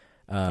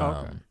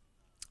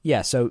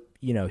 Yeah, so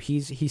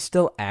he's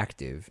still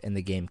active in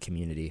the game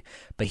community,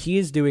 but he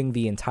is doing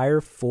the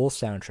entire full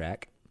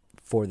soundtrack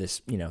for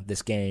this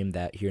this game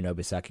that Hironobu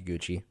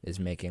Sakaguchi is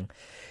making.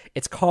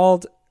 It's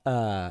called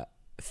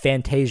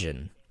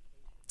Fantasian.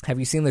 Have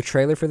you seen the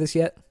trailer for this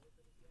yet?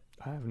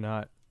 I have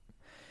not.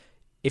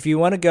 If you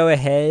want to go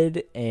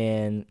ahead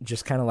and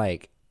just kind of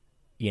like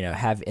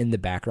have in the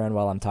background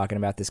while I'm talking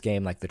about this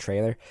game, like the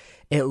trailer,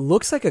 it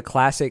looks like a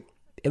classic.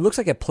 It looks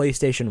like a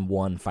PlayStation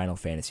 1 Final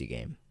Fantasy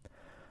game.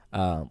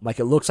 Like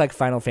it looks like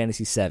Final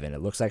Fantasy VII.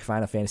 It looks like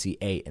Final Fantasy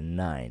 8 and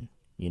 9.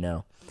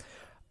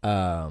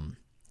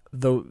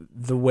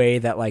 The way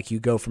that like you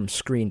go from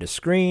screen to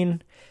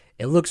screen,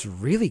 it looks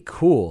really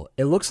cool.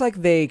 It looks like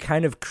they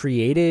kind of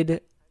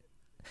created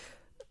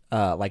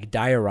like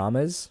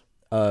dioramas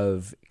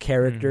of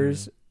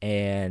characters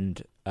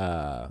and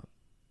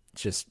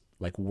just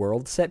like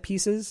world set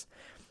pieces,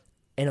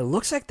 and it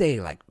looks like they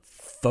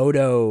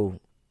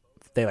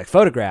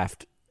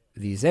photographed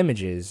these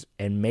images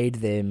and made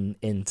them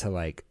into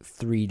like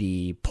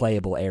 3D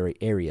playable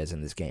areas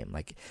in this game.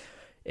 Like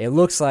it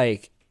looks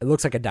like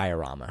a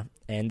diorama,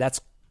 and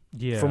that's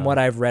from what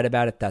I've read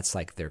about it, that's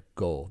like their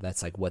goal.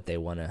 That's like what they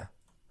want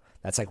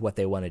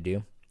to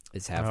do,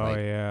 is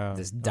have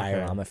this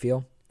diorama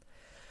feel.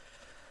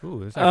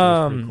 Ooh, this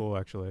actually is pretty cool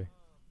actually.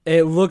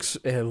 It looks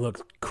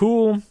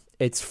cool.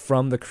 It's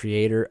from the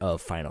creator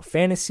of Final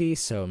Fantasy,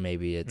 so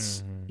maybe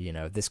it's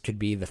this could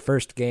be the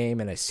first game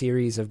in a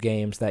series of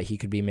games that he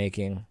could be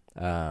making.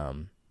 I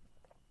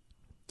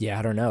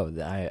don't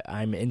know.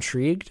 I'm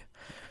intrigued,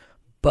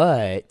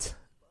 but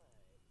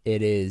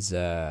it is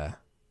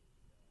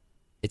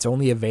it's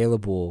only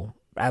available,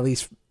 at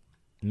least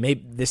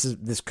maybe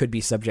this could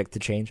be subject to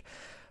change,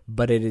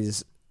 but it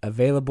is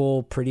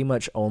available pretty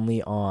much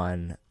only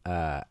on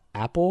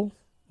Apple,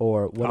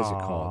 or what is it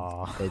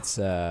called? It's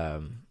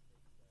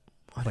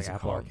what like is it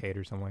Apple called? Arcade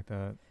or something like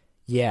that.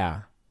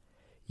 Yeah.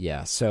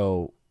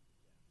 So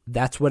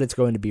that's what it's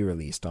going to be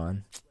released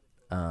on.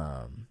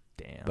 Damn.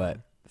 But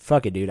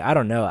fuck it, dude. I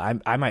don't know.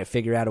 I might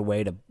figure out a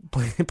way to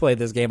play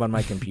this game on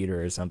my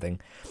computer or something.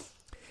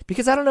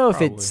 Because I don't know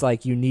if it's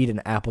like you need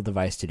an Apple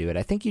device to do it.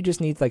 I think you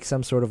just need like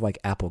some sort of like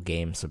Apple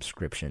game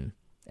subscription,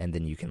 and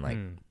then you can like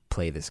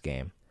play this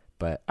game.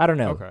 But I don't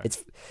know. Okay.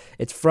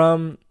 It's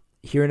from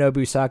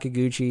Hironobu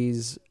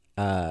Sakaguchi's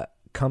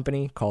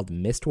company called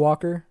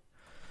Mistwalker.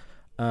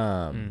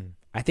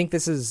 I think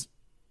this is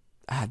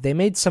they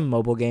made some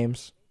mobile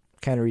games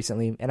kind of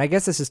recently, and I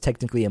guess this is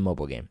technically a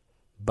mobile game,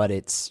 but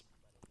it's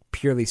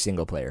purely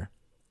single player.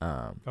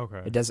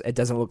 It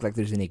doesn't look like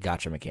there's any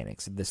gacha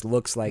mechanics. This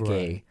looks like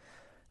a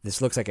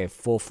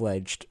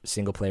full-fledged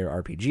single player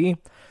RPG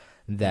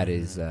that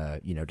is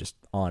just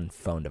on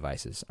phone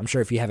devices. I'm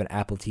sure if you have an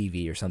Apple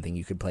TV or something,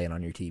 you could play it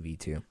on your TV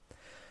too.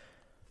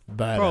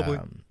 But probably.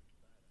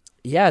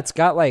 It's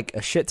got like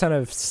a shit ton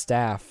of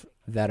staff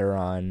that are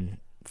on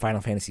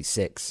Final Fantasy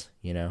VI,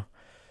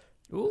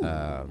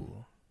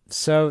 Ooh.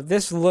 So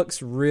this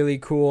looks really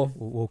cool.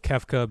 Will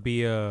Kefka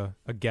be a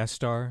guest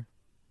star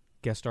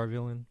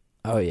villain?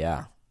 Oh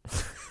yeah.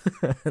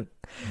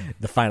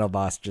 The final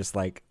boss, just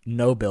like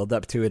no build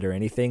up to it or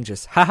anything,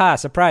 just haha,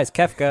 surprise,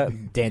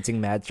 Kefka. Dancing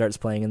Mad starts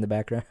playing in the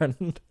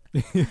background.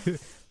 That'd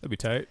be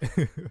tight.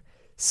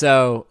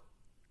 So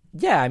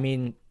yeah, I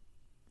mean,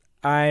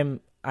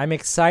 I'm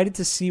excited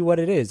to see what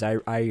it is.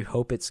 I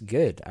hope it's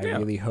good. I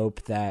really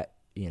hope that,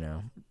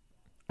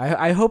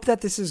 I hope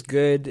that this is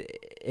good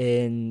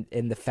in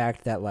the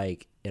fact that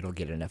like it'll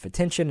get enough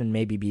attention and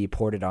maybe be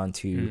ported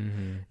onto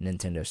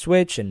Nintendo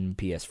Switch and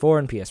PS4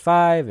 and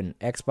PS5 and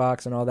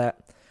Xbox and all that.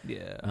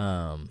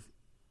 Yeah.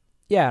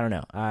 Yeah, I don't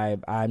know.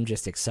 I'm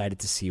just excited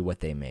to see what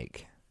they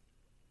make.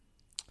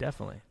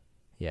 Definitely.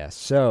 Yeah.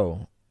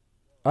 So,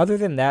 other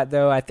than that,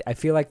 though, I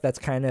feel like that's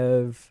kind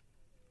of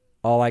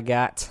all I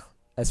got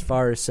as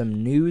far as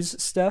some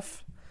news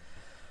stuff.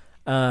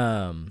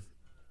 A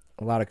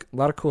lot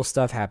of cool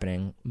stuff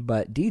happening.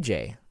 But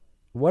DJ,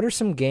 what are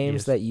some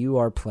games that you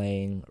are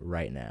playing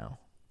right now?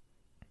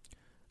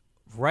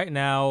 Right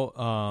now,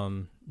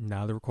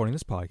 now they're recording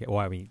this podcast. Well,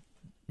 I mean,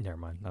 never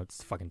mind.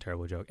 That's a fucking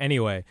terrible joke.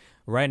 Anyway,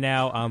 right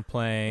now I'm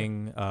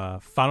playing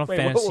Final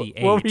Fantasy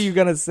VIII. What were you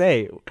gonna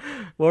say?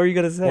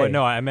 Well,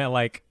 no, I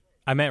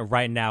meant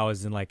right now,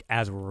 as in like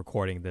as we're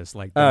recording this.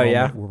 Like the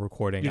moment we're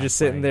recording. You're just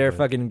sitting there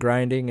fucking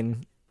grinding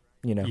and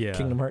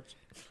Kingdom Hearts.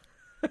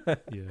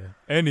 Yeah.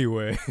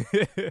 Anyway,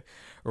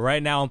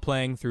 right now I'm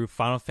playing through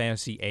Final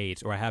Fantasy VIII,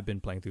 or I have been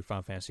playing through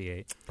Final Fantasy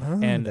VIII. Oh,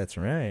 and that's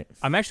right.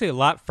 I'm actually a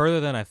lot further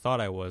than I thought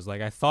I was. Like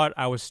I thought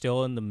I was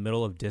still in the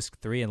middle of disc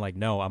 3, and like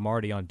no, I'm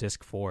already on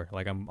disc 4.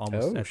 Like I'm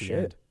almost at the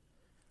end.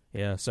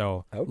 Yeah.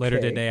 So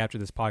later today, after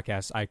this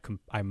podcast,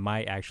 I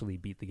might actually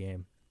beat the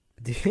game.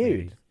 Dude,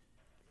 maybe.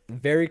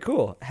 Very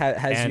cool.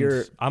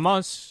 I'm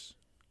on.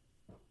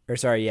 Or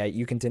sorry, yeah,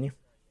 you continue.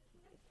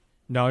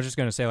 No, I was just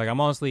going to say, like, I'm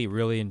honestly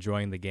really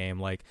enjoying the game.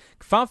 Like,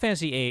 Final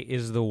Fantasy VIII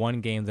is the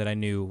one game that I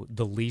knew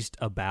the least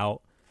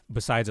about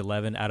besides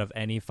 11 out of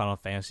any Final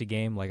Fantasy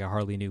game. Like, I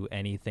hardly knew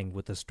anything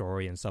with the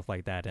story and stuff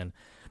like that. And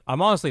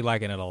I'm honestly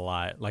liking it a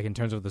lot. Like, in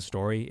terms of the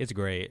story, it's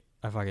great.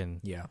 I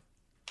fucking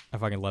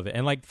love it.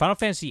 And, like, Final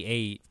Fantasy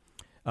VIII,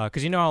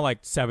 because you know how, like,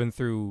 7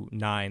 through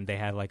 9, they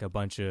had, like, a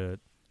bunch of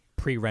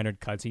pre-rendered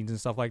cutscenes and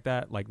stuff like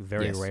that. Like,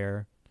 very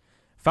rare.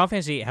 Final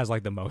Fantasy VIII has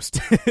like the most.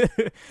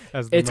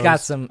 It's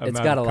got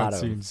a lot of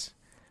scenes.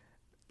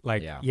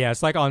 Like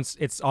it's like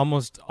it's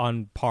almost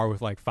on par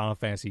with like Final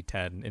Fantasy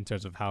X in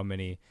terms of how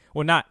many.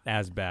 Well, not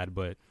as bad,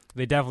 but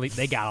they got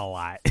a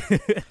lot.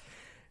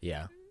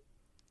 Yeah,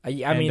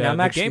 I mean, I'm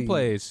actually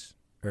gameplays.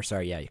 Or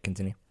sorry, yeah, you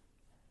continue.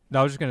 No,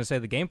 I was just gonna say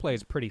the gameplay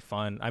is pretty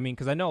fun. I mean,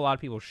 because I know a lot of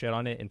people shit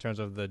on it in terms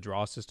of the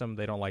draw system.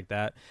 They don't like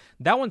that.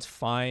 That one's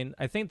fine.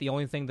 I think the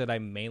only thing that I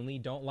mainly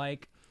don't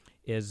like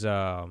is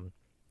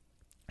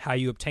how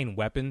you obtain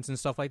weapons and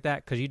stuff like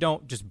that, because you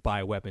don't just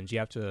buy weapons. You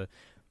have to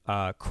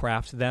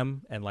craft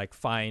them and like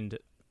find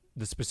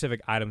the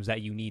specific items that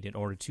you need in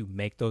order to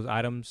make those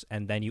items,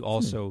 and then you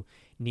also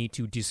need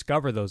to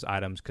discover those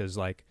items, because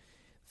like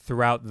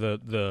throughout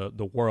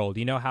the world,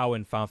 you know how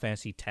in Final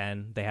Fantasy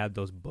X they had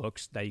those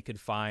books that you could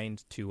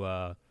find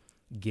to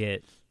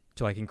get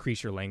to like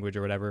increase your language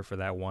or whatever for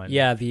that one.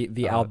 Yeah,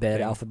 the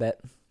alphabet.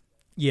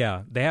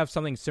 Yeah, they have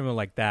something similar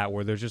like that,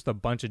 where there's just a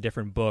bunch of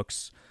different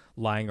books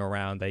lying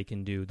around they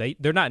can do.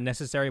 They're not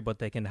necessary, but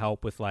they can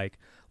help with like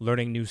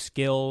learning new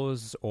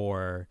skills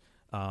or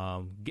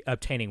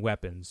obtaining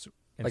weapons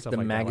and like stuff the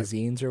like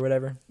magazines that. Or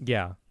whatever.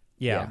 Yeah,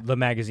 the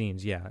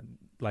magazines. Yeah,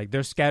 like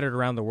they're scattered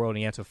around the world,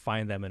 and you have to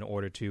find them in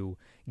order to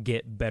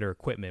get better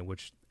equipment,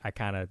 which I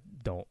kind of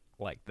don't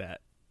like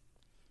that.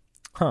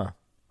 Huh.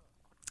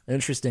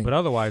 Interesting. But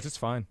otherwise, it's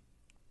fine.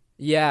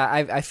 Yeah,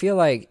 I feel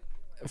like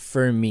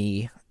for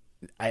me,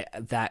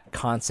 that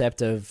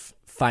concept of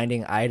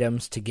finding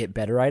items to get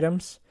better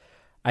items,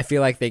 I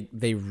feel like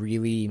they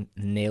really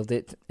nailed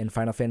it in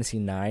Final Fantasy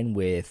IX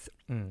with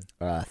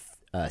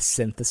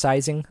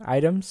synthesizing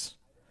items.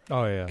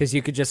 Oh yeah, because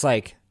you could just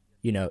like,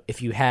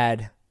 if you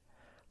had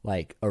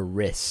like a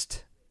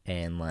wrist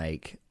and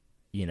like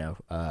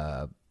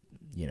a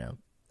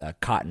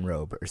cotton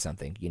robe or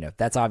something,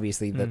 that's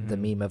obviously the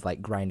meme of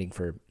like grinding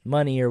for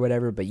money or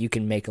whatever, but you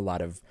can make a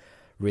lot of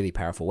really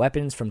powerful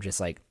weapons from just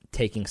like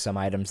taking some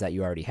items that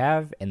you already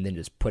have and then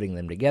just putting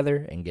them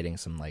together and getting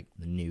some like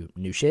new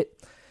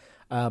shit.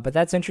 But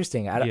that's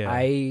interesting.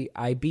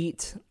 I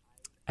beat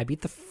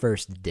the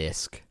first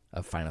disc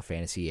of Final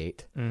Fantasy VIII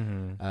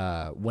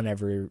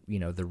whenever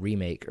the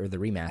remake or the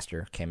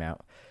remaster came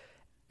out,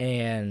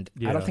 and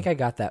I don't think I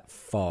got that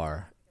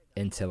far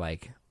into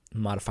like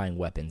modifying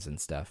weapons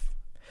and stuff.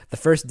 The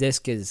first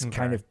disc is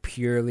kind of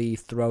purely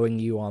throwing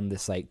you on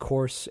this like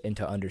course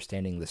into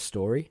understanding the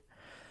story.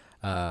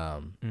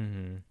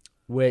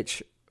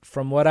 Which,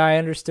 from what I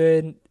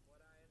understood,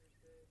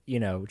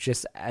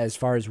 just as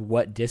far as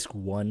what disc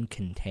 1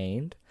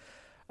 contained,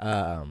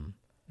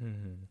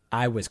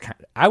 I was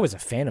a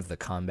fan of the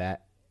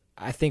combat.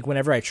 I think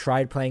whenever I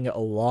tried playing it a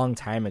long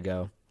time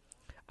ago,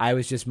 I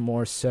was just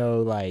more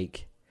so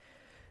like,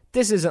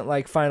 this isn't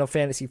like Final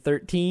Fantasy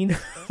 13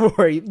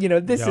 or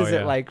this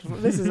isn't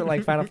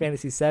like Final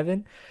Fantasy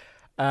 7.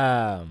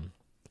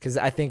 Because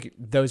I think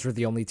those were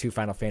the only 2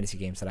 Final Fantasy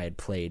games that I had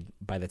played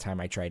by the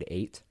time I tried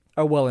 8.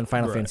 Oh, well, in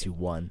Final Fantasy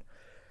 1.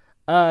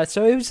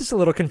 So it was just a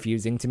little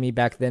confusing to me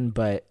back then,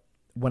 but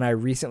when I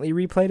recently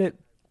replayed it,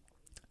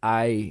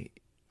 I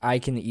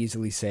can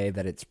easily say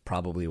that it's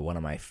probably one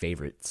of my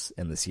favorites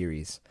in the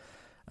series.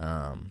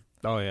 Oh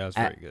yeah, it's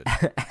very good.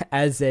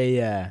 As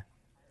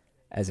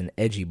an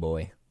edgy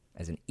boy,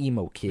 as an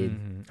emo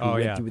kid Oh,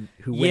 yeah. who went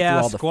through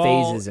all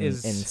Squall the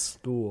phases in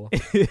school.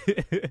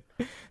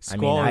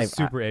 Squall is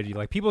super edgy.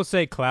 Like, people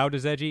say Cloud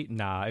is edgy.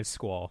 Nah, it's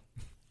Squall.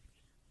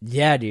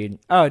 Yeah, dude.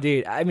 Oh,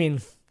 dude. I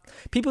mean,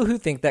 people who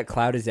think that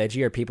Cloud is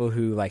edgy are people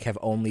who like have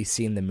only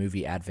seen the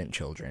movie Advent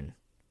Children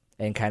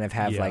and kind of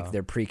have like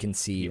their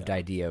preconceived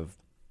idea of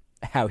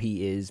how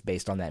he is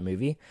based on that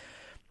movie.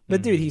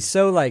 But dude, he's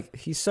so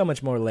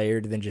much more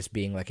layered than just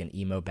being like an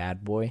emo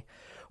bad boy.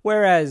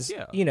 Whereas,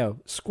 you know,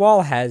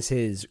 Squall has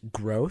his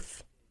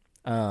growth.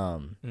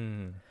 But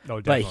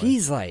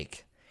he's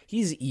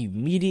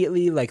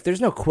immediately like,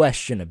 there's no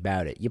question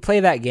about it. You play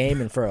that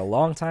game and for a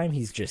long time,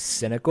 he's just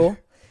cynical.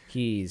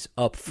 He's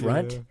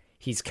upfront. Yeah.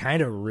 He's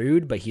kind of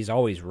rude, but he's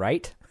always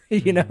right,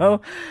 you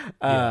know?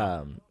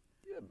 And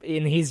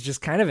he's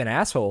just kind of an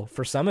asshole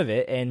for some of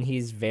it. And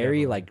he's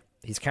very like,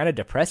 he's kind of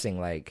depressing.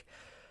 Like,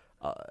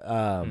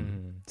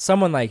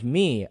 someone like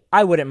me,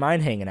 I wouldn't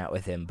mind hanging out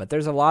with him, but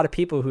there's a lot of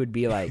people who'd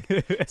be like,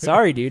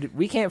 sorry, dude,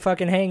 we can't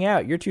fucking hang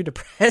out. You're too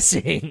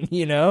depressing,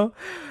 you know?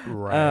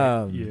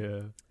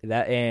 Right.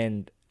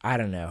 And I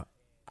don't know.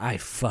 I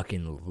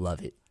fucking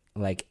love it.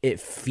 Like, it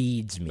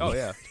feeds me. Oh,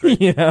 yeah. Great.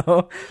 You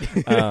know?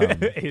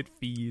 It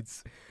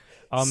feeds.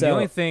 The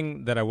only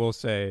thing that I will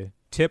say,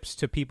 tips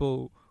to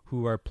people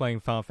who are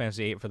playing Final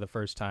Fantasy VIII for the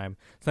first time,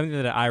 something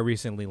that I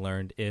recently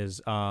learned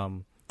is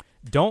don't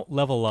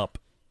level up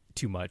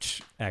too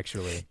much,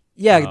 actually.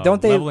 Yeah,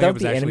 don't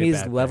the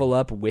enemies level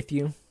up with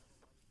you?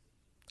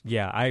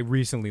 Yeah, I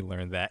recently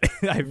learned that.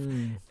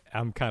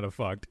 I'm kind of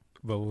fucked,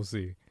 but we'll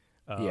see.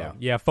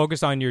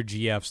 Focus on your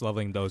GFs,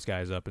 leveling those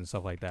guys up and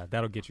stuff like that.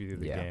 That'll get you through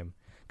the game.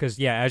 Because,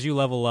 as you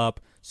level up,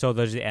 so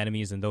does the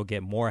enemies, and they'll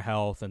get more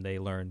health, and they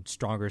learn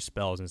stronger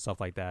spells and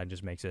stuff like that, and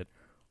just makes it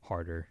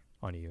harder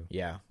on you.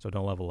 Yeah. So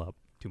don't level up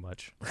too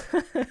much.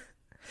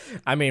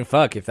 I mean,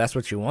 fuck, if that's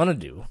what you want to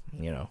do,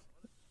 you know,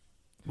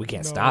 we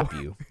can't stop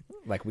you.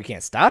 Like, we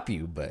can't stop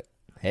you, but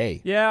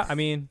hey. Yeah, I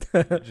mean,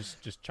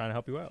 just trying to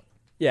help you out.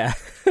 Yeah.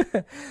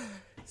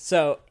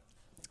 So,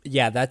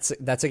 yeah, that's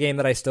a game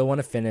that I still want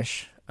to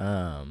finish.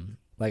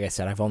 Like I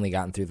said, I've only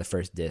gotten through the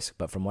first disc,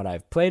 but from what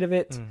I've played of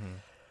it,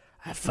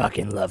 I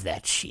fucking love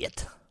that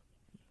shit.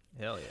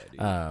 Hell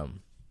yeah, dude.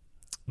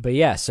 But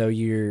yeah, so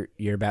you're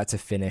about to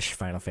finish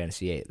Final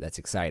Fantasy VIII. That's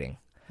exciting.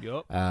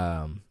 Yup.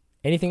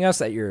 Anything else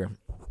that you're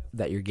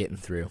getting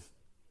through?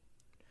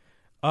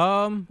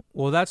 Well,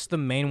 that's the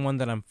main one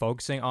that I'm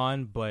focusing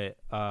on, but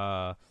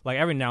like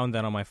every now and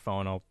then on my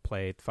phone I'll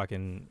play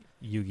fucking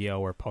Yu-Gi-Oh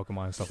or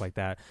Pokemon and stuff like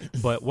that.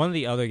 But one of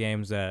the other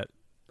games that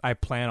I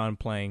plan on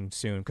playing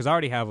soon, because I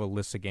already have a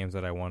list of games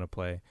that I want to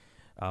play.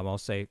 I'll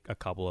say a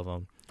couple of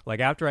them. Like,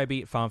 after I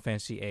beat Final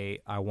Fantasy VIII,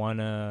 I want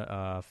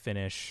to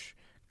finish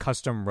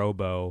Custom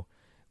Robo,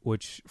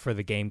 which for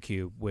the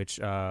GameCube, which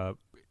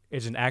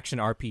is an action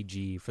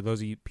RPG. For those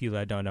of you people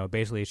that don't know,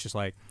 basically it's just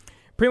like,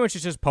 pretty much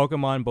it's just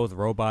Pokemon, both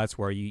robots,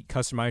 where you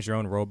customize your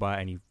own robot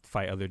and you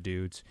fight other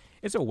dudes.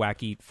 It's a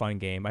wacky, fun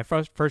game. I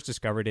first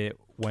discovered it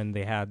when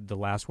they had the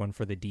last one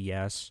for the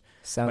DS.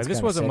 Sounds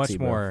this was sexy, a much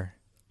bro. more...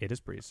 It is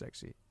pretty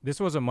sexy. This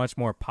was a much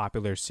more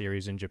popular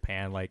series in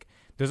Japan. Like,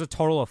 there's a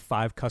total of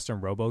 5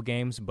 custom Robo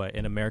games, but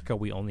in America,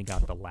 we only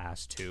got the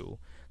last 2.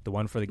 The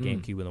one for the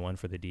GameCube and the one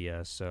for the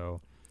DS.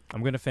 So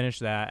I'm going to finish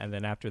that, and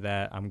then after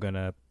that, I'm going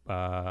to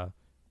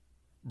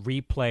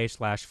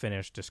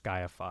replay/finish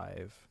Disgaea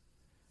 5.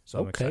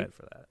 So I'm excited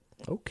for that.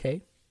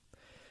 Okay.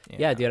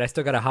 Yeah, dude, I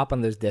still got to hop on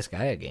those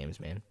Disgaea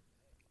games, man.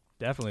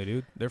 Definitely,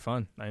 dude. They're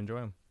fun. I enjoy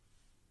them.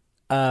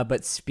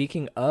 But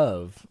speaking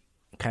of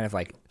kind of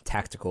like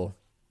tactical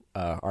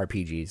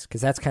RPGs,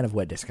 because that's kind of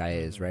what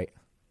Disgaea is, right?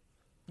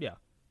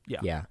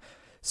 Yeah.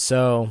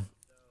 So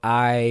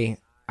I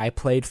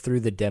played through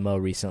the demo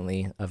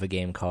recently of a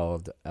game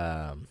called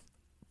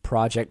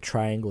Project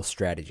Triangle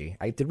Strategy.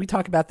 Did we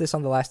talk about this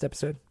on the last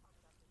episode?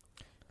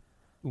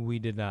 We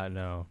did not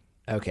know.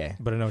 Okay.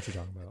 But I know what you're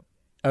talking about.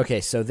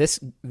 Okay, so this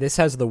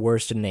has the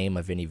worst name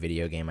of any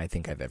video game I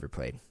think I've ever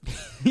played.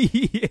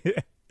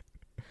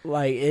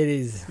 Like, it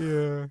is...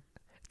 Yeah.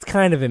 It's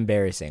kind of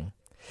embarrassing.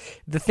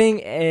 The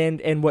thing,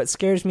 and what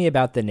scares me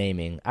about the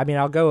naming, I mean,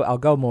 I'll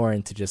go more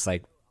into just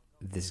like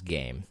this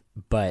game,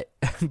 but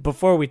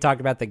before we talk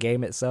about the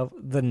game itself,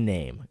 the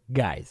name,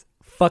 guys,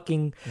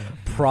 fucking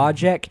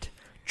Project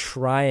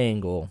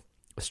Triangle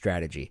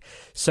Strategy.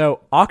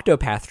 So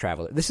Octopath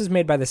Traveler, this is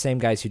made by the same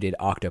guys who did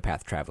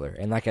Octopath Traveler,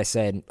 and like I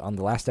said on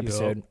the last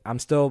episode,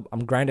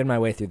 I'm grinding my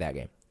way through that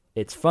game.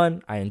 It's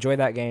fun. I enjoy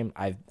that game.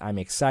 I'm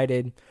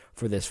excited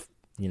for this,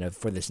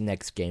 for this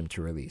next game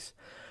to release,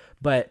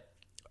 but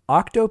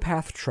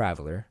Octopath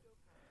Traveler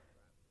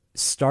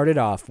started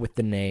off with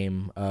the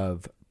name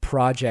of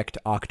Project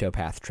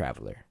Octopath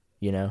Traveler,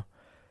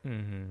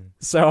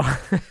 So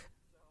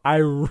I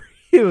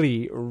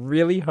really,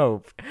 really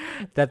hope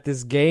that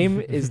this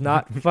game is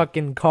not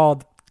fucking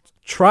called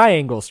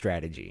Triangle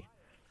Strategy.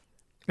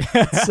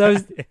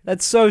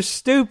 That's so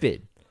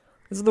stupid.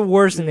 This is the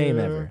worst name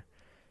ever.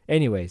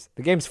 Anyways,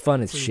 the game's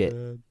fun as shit.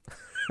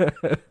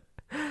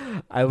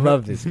 I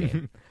love this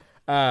game.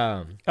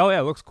 Oh yeah,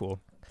 it looks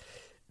cool.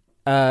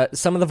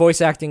 Some of the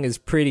voice acting is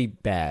pretty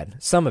bad.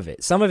 Some of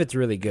it's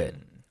really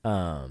good.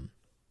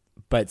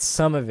 But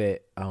some of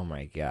it, oh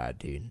my god,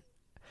 dude.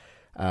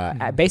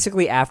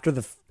 Basically after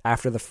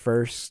the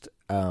first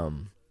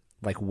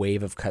like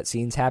wave of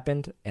cutscenes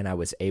happened, and I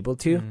was able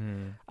to,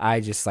 I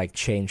just like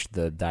changed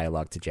the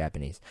dialogue to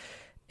Japanese.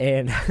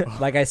 And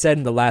like I said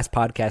in the last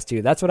podcast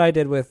too, that's what I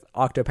did with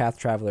Octopath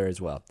Traveler as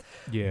well.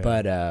 Yeah.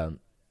 But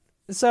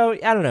so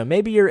I don't know.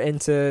 Maybe you're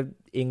into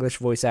English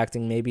voice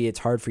acting. Maybe it's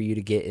hard for you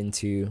to get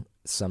into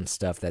some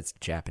stuff that's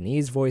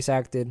Japanese voice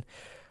acted.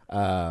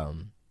 But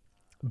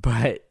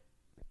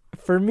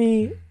for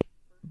me,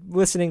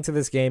 listening to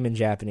this game in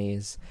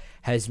Japanese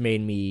has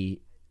made me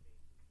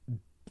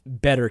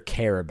better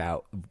care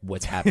about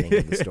what's happening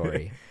in the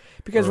story.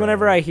 Because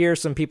whenever I hear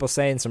some people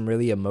saying some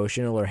really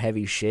emotional or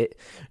heavy shit,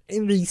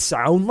 and they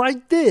sound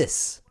like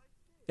this,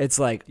 it's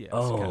like,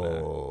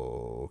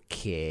 okay.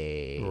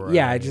 Right.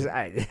 Yeah,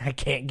 I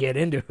can't get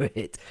into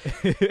it.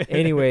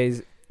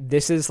 Anyways,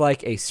 this is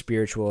like a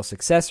spiritual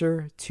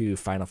successor to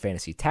Final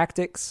Fantasy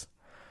Tactics,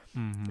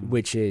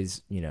 which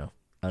is,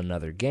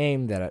 another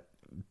game that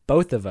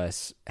both of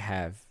us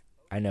have.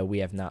 I know we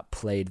have not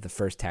played the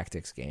first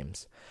Tactics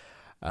games.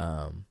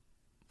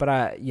 But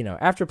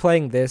after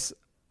playing this,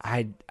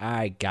 I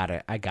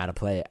gotta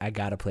play it. I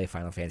gotta play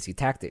Final Fantasy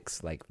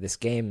Tactics. Like, this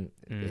game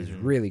is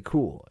really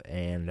cool.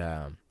 And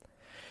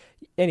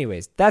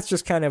anyways, that's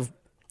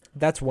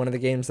one of the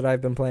games that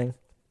I've been playing.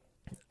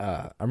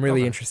 I'm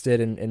really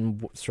interested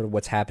in sort of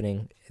what's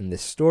happening in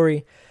this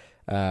story.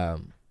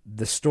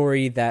 The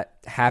story that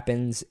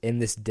happens in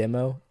this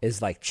demo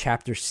is like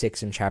chapter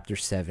 6 and chapter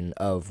 7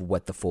 of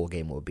what the full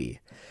game will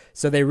be.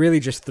 So they really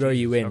just throw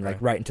you in like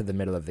right into the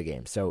middle of the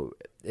game. So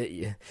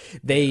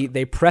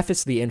they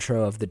preface the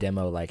intro of the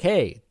demo like,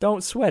 hey,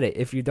 don't sweat it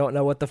if you don't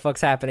know what the fuck's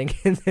happening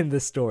in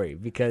the story,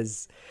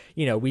 because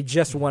we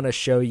just want to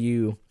show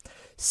you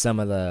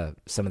some of the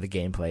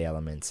gameplay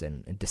elements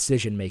and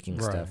decision making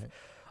stuff.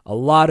 A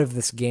lot of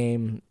this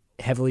game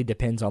heavily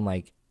depends on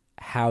like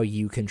how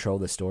you control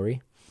the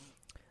story.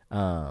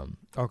 So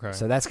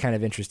that's kind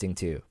of interesting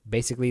too.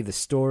 Basically, the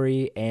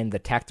story and the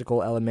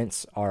tactical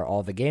elements are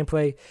all the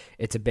gameplay.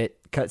 It's a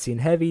bit cutscene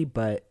heavy,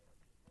 but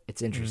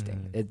it's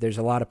interesting. There's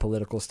a lot of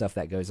political stuff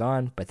that goes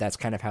on, but that's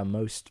kind of how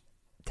most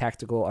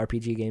tactical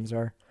RPG games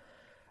are.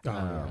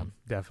 Yeah,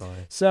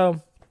 definitely.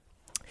 So,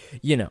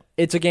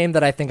 it's a game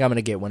that I think I'm going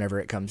to get whenever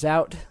it comes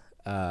out.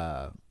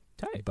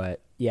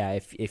 But yeah,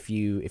 if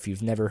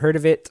you've never heard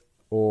of it,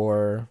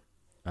 or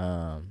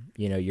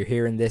you're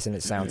hearing this and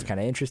it sounds kind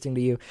of interesting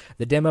to you,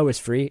 the demo is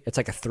free. It's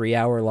like a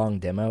 3-hour long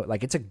demo.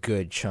 Like, it's a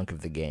good chunk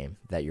of the game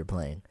that you're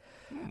playing.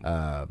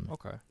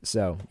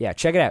 So yeah,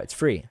 check it out. It's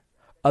free.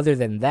 Other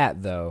than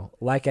that, though,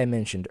 like I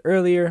mentioned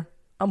earlier,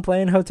 I'm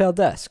playing Hotel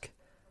Dusk.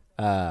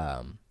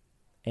 And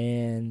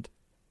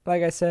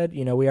like I said,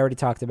 we already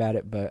talked about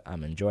it, but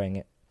I'm enjoying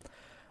it.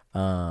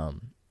 Are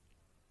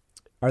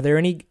there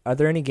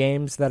any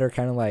games that are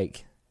kind of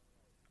like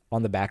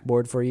on the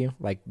backboard for you?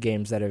 Like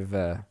games that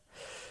have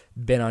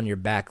been on your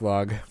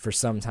backlog for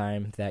some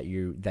time that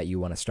you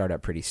want to start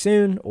up pretty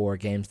soon, or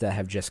games that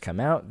have just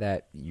come out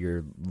that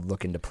you're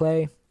looking to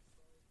play?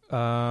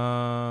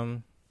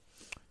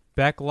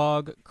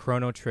 Backlog,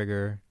 Chrono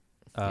Trigger,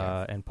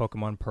 and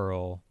Pokemon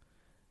Pearl.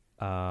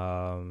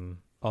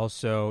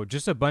 Also,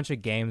 just a bunch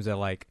of games that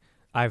like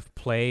I've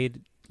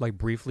played like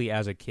briefly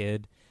as a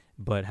kid,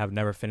 but have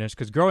never finished.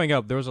 Because growing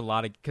up, there was a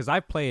lot of... Because I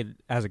played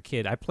as a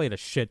kid, I played a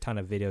shit ton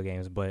of video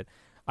games, but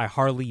I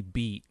hardly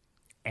beat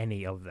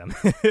any of them.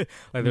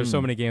 Like, there's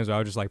so many games where I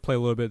would just like play a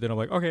little bit, then I'm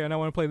like, okay, and I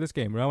want to play this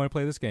game, and I want to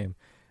play this game.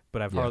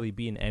 But I've hardly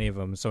beaten any of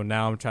them. So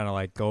now I'm trying to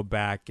like go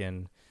back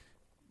and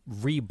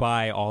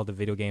re-buy all the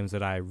video games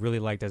that I really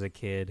liked as a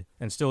kid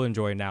and still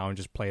enjoy now and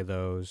just play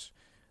those.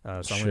 So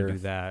I'm going to do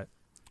that.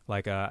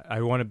 Like,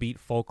 I want to beat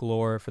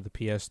Folklore for the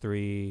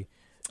PS3.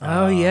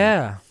 Oh,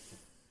 yeah.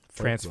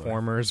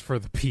 Transformers for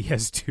the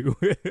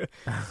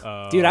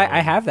PS2. Dude, I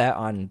have that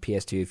on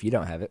PS2 if you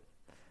don't have it.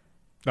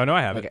 Oh, no,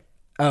 I have it.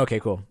 Oh, okay,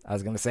 cool. I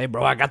was going to say,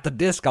 bro, I got the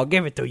disc. I'll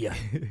give it to you.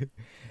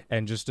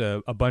 And just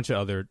a bunch of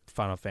other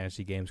Final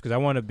Fantasy games, because I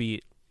want to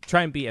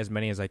try and beat as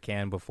many as I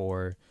can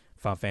before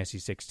Final Fantasy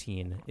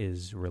 16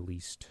 is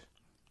released.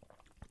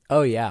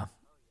 Oh, yeah.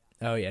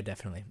 Oh, yeah,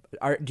 definitely.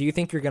 Do you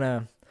think you're going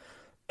to...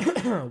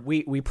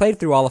 we played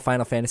through all of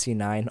Final Fantasy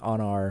 9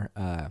 on our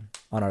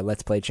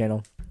Let's Play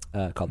channel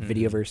called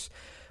Videoverse.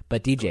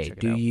 But DJ,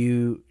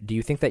 do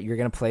you think that you're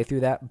going to play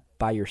through that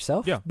by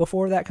yourself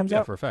before that comes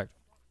out? Yeah, for a fact.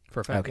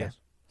 Okay. Yes.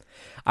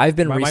 I've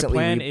been recently...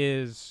 My plan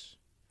is...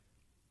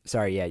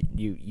 Sorry, yeah,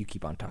 you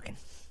keep on talking.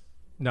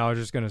 No, I was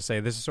just going to say,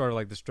 this is sort of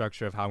like the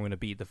structure of how I'm going to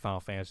beat the Final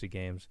Fantasy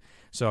games.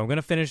 So I'm going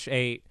to finish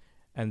 8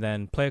 and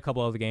then play a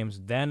couple other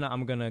games. Then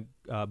I'm going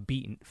to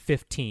beat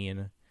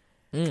 15.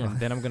 And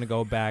then I'm going to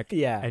go back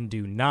and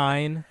do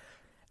 9.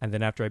 And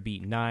then after I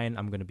beat 9,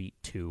 I'm going to beat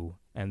 2.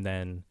 And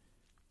then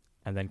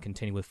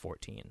continue with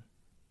 14.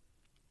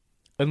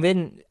 And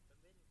then,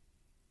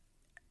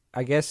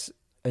 I guess,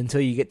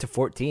 until you get to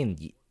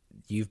 14,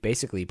 you've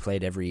basically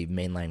played every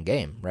mainline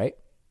game, right?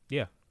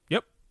 Yeah.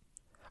 Yep.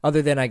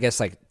 Other than I guess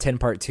like 10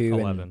 Part 2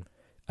 11.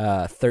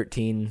 and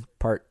 13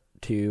 Part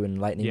 2 and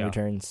Lightning Yeah.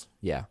 Returns.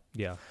 Yeah.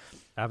 Yeah.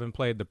 I haven't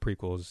played the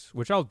prequels,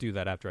 which I'll do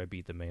that after I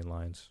beat the main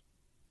lines.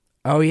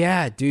 Oh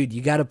yeah, dude,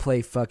 you got to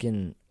play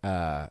fucking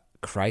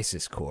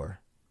Crisis Core.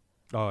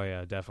 Oh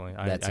yeah, definitely.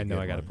 That's a I know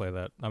good I got to one. play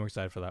that. I'm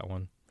excited for that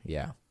one.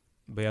 Yeah.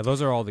 But yeah,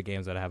 those are all the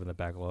games that I have in the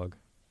backlog.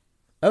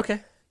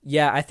 Okay.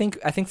 Yeah, I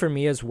think for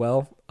me as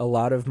well, a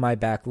lot of my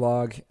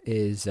backlog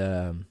is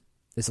a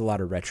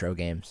lot of retro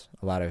games.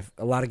 A lot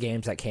of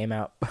games that came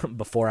out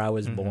before I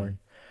was born.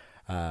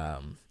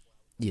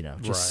 You know,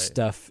 just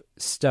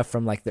stuff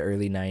from like the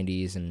early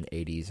 90s and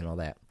 80s and all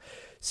that.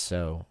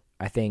 So,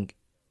 I think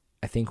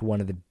one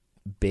of the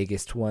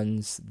biggest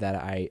ones that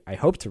I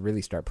hope to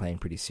really start playing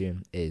pretty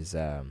soon is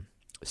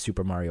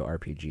Super Mario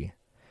RPG,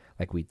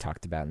 like we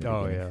talked about in the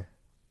beginning. Yeah.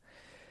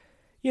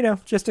 You know,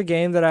 just a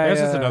game that I guess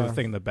that's another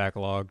thing in the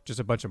backlog. Just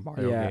a bunch of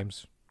Mario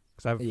games.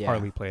 Because I've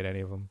hardly played any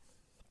of them.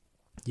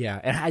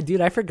 Yeah, and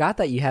I forgot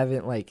that you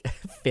haven't like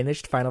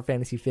finished Final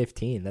Fantasy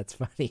 15. That's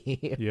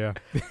funny. Yeah.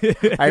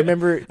 I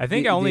remember. I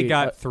think I only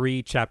got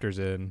 3 chapters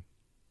in.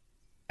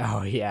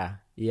 Oh yeah.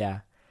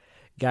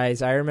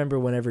 Guys, I remember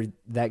whenever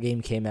that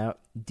game came out,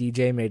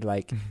 DJ made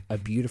like a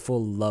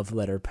beautiful love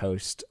letter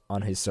post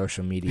on his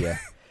social media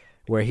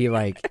where he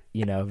like,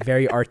 you know,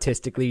 very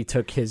artistically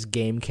took his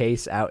game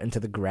case out into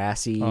the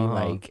grassy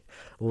like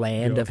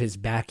land of his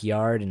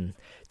backyard and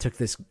took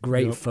this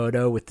great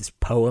photo with this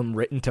poem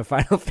written to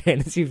Final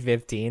Fantasy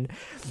 15.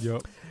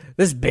 Yep.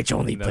 This bitch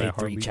only played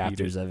 3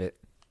 chapters of it.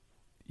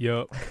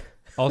 Yep.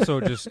 Also,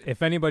 just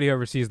if anybody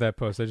ever sees that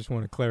post, I just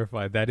want to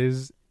clarify that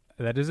is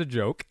a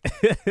joke.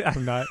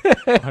 I'm not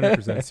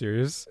 100%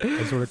 serious. I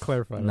just want to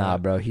clarify that. Nah,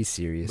 bro, he's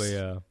serious.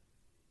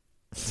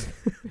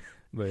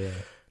 But yeah.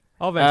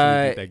 I'll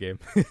eventually beat that game.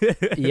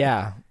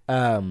 Yeah.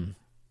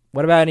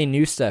 What about any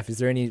new stuff? Is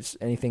there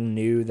anything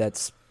new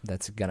that's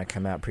gonna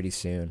come out pretty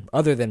soon,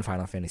 other than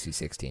Final Fantasy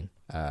 16,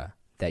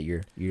 that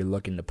you're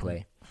looking to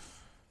play?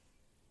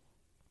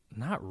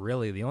 Not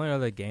really. The only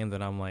other game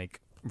that I'm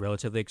like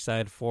relatively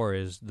excited for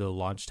is the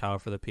launch title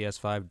for the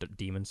PS5,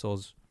 Demon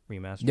Souls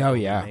remaster. Oh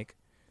yeah, remake.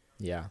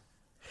 Yeah.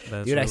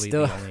 That's dude, really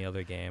the only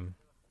other game.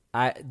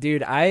 I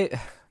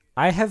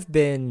have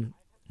been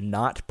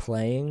not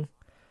playing.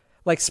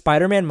 Like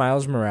Spider-Man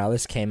Miles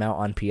Morales came out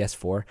on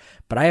PS4,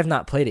 but I have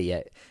not played it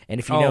yet. And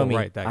if you know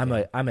me,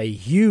 I'm a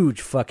huge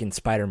fucking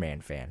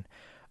Spider-Man fan.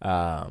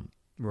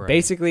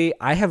 Basically,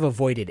 I have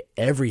avoided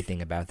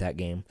everything about that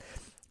game,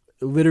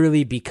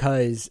 literally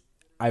because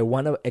I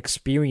want to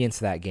experience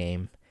that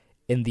game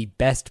in the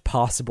best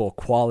possible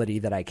quality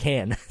that I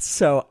can.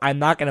 So I'm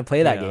not going to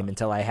play that game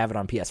until I have it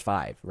on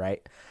PS5,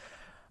 right?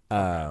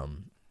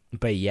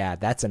 But yeah,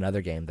 that's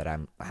another game that I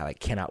like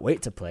cannot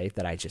wait to play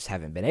that I just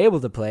haven't been able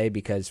to play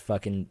because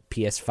fucking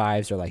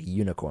PS5s are like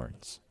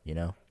unicorns, you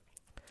know?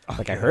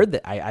 Like I've heard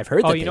that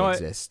they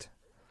exist.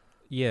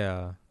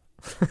 Yeah.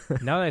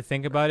 Now that I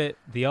think about it,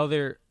 the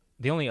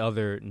only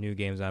other new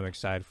games I'm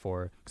excited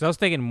for, because I was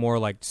thinking more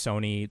like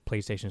Sony,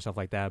 PlayStation, stuff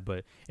like that,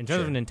 but in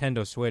terms of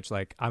Nintendo Switch,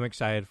 like I'm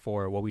excited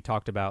for what we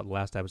talked about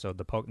last episode,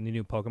 the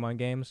new Pokemon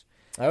games.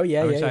 Oh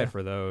yeah, I'm excited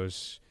for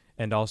those.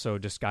 And also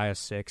Disgaea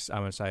 6,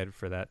 I'm excited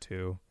for that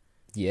too.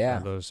 Yeah.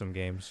 Those are some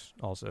games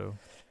also.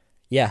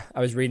 Yeah, I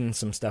was reading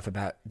some stuff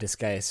about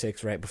Disgaea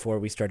 6 right before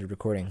we started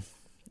recording.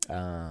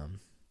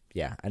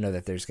 Yeah, I know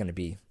that there's going to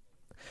be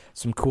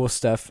some cool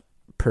stuff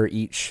per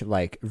each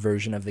like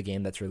version of the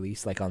game that's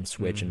released, like on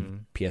Switch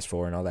and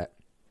PS4 and all that.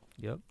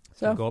 Yep.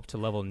 So go up to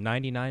level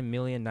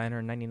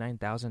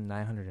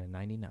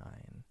 99,999,999.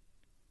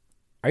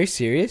 Are you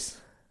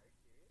serious?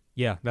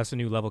 Yeah, that's a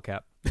new level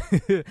cap.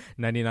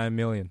 99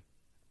 million.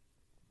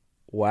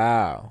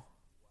 Wow.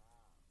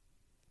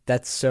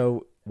 That's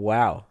so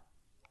wow.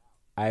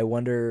 I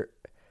wonder.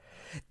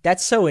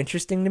 That's so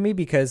interesting to me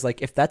because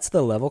like if that's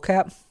the level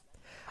cap,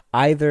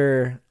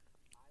 either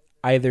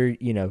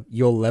you know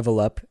you'll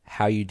level up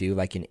how you do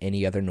like in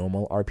any other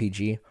normal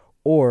RPG,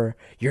 or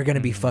you're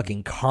gonna be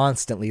fucking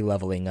constantly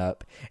leveling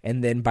up,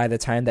 and then by the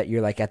time that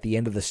you're like at the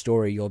end of the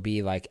story, you'll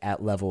be like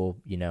at level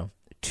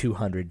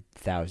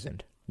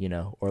 200,000,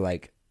 or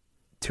like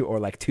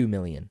 2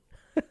 million.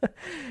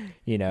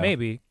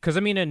 Maybe because I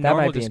mean in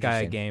normal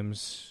Disgaea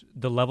games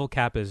the level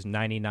cap is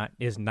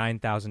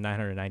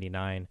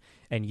 9,999,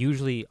 and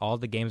usually all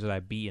the games that I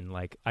beat in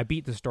like I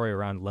beat the story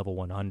around level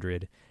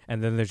 100,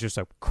 and then there's just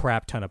a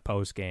crap ton of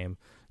post game.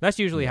 That's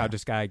usually how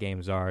Disgaea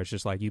games are. It's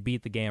just like you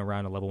beat the game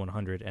around a level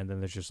 100, and then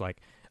there's just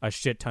like a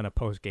shit ton of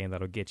post game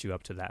that'll get you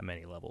up to that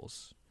many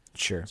levels.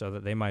 Sure. So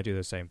that they might do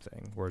the same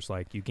thing where it's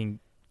like you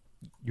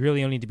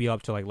really only need to be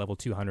up to like level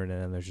 200,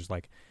 and then there's just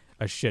like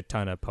a shit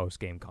ton of post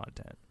game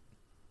content.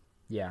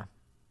 Yeah.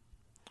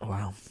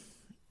 Wow.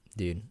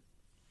 Dude.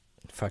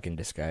 Fucking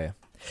Disgaea.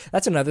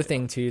 That's another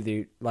thing too,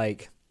 dude.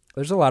 Like,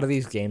 there's a lot of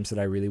these games that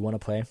I really want to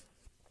play.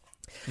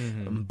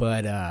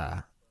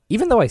 But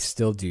even though I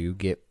still do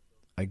get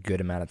a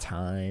good amount of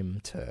time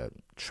to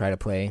try to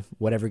play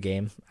whatever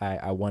game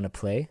I want to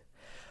play,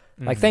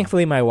 like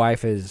thankfully my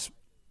wife has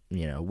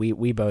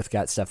we both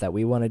got stuff that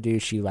we want to do.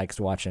 She likes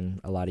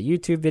watching a lot of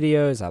YouTube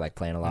videos. I like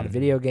playing a lot of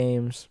video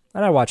games,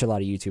 and I watch a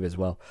lot of YouTube as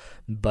well.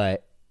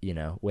 But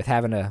with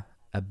having a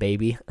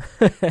baby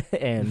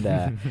and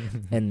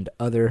and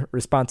other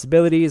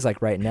responsibilities,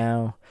 like right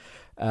now,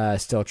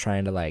 still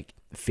trying to like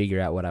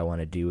figure out what I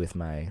want to do with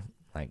my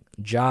like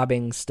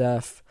jobbing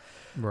stuff.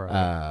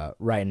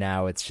 Right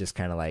now it's just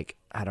kind of like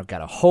I don't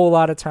got a whole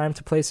lot of time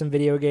to play some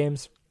video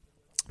games,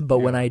 but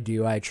when I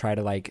do, I try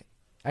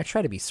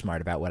to be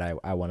smart about what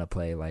I want to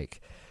play.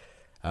 Like,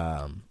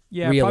 I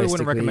probably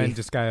wouldn't recommend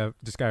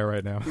Disgaea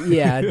right now.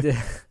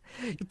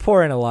 You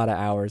pour in a lot of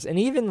hours, and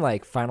even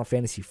like Final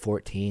Fantasy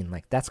 14,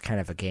 like that's kind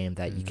of a game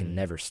that you can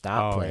never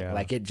stop playing. Yeah.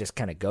 Like it just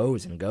kind of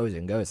goes and goes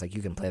and goes. Like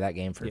you can play that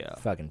game for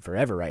fucking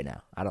forever right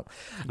now.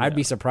 I'd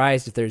be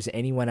surprised if there's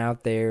anyone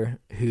out there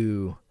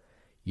who,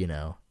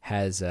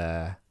 has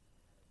done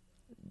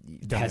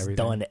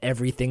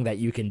everything that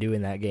you can do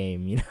in that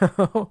game.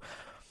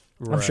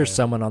 Right. I'm sure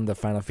someone on the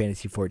Final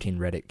Fantasy 14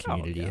 Reddit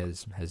community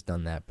has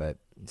done that, but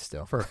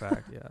still. For a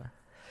fact,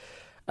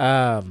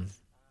 yeah.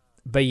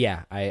 But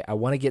yeah, I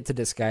want to get to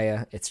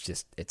Disgaea.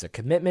 It's a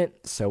commitment.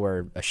 So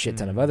are a shit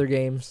ton of other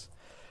games.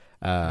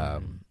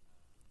 But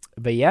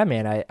yeah,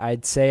 man,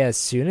 I'd say as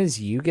soon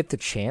as you get the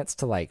chance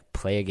to like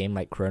play a game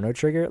like Chrono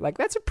Trigger, like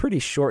that's a pretty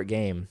short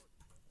game.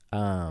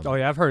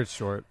 I've heard it's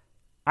short.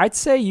 I'd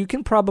say you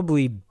can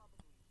probably,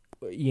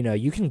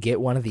 you can get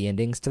one of the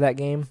endings to that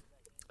game.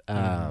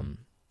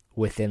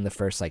 Within the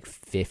first like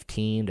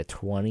 15 to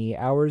 20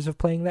 hours of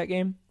playing that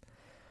game.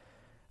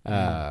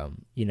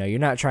 You're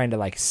not trying to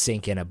like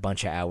sink in a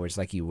bunch of hours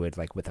like you would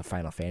like with a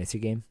Final Fantasy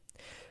game.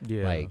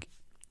 Yeah. Like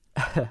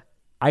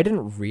I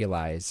didn't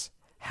realize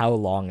how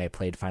long I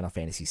played Final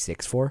Fantasy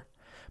 6 for,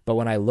 but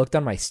when I looked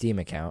on my Steam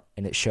account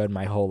and it showed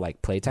my whole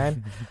like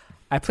playtime,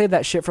 I played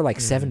that shit for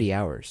like 70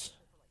 hours.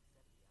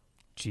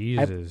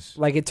 Jesus.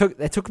 It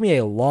took me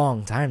a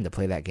long time to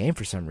play that game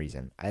for some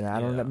reason. And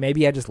I don't know,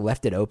 maybe I just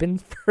left it open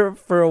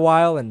for a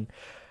while and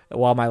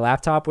while my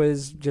laptop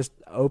was just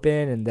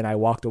open and then I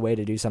walked away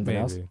to do something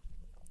else.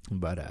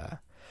 But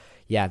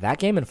that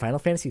game in Final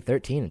Fantasy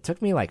 13, it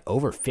took me like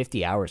over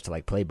 50 hours to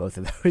like play both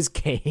of those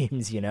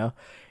games,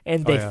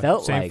 And they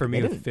felt same like for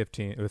me with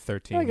 13.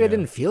 Like it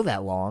didn't feel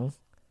that long.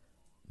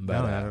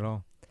 But, no, not at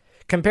all.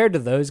 Compared to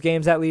those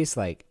games at least,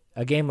 like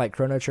a game like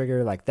Chrono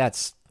Trigger, like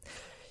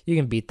you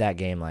can beat that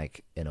game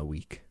like in a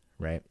week,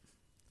 right?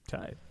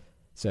 Tight.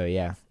 So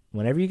yeah,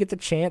 whenever you get the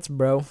chance,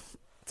 bro,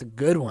 it's a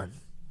good one.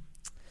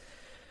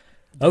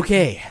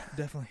 Okay.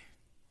 Definitely.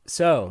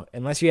 So,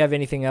 unless you have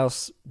anything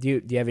else,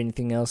 do you have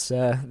anything else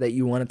that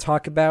you want to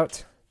talk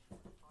about?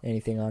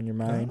 Anything on your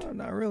mind? No,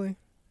 not really.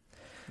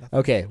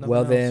 Nothing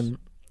else.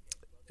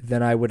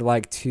 Then I would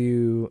like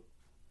to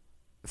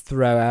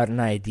throw out an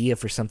idea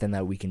for something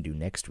that we can do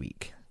next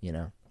week,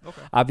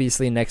 Okay.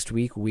 Obviously next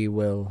week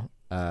we'll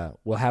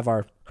have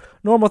our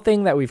normal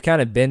thing that we've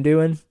kind of been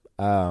doing.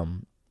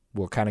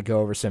 We'll kind of go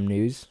over some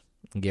news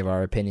and give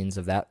our opinions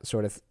of that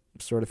sort of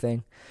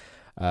thing.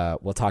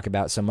 We'll talk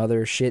about some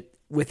other shit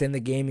within the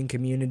gaming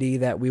community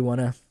that we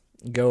want to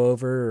go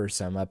over or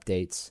some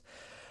updates,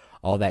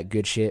 all that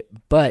good shit.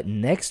 But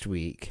next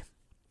week,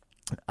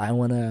 I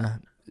want to,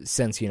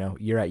 since,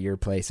 you're at your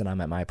place and I'm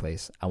at my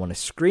place, I want to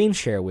screen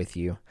share with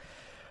you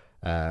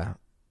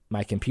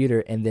my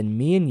computer, and then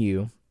me and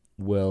you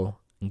will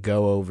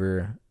go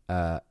over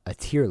a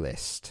tier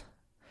list.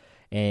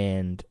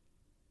 And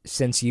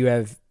since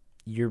you're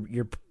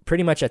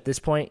pretty much at this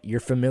point, you're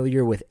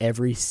familiar with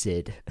every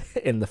Sid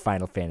in the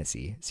Final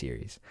Fantasy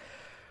series.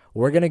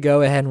 We're going to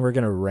go ahead and we're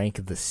going to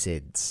rank the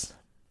Sids.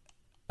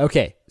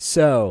 Okay,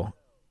 so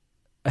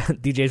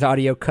DJ's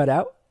audio cut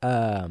out,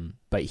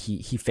 but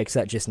he fixed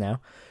that just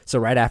now. So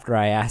right after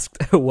I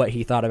asked what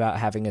he thought about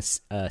having a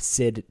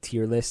Sid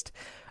tier list,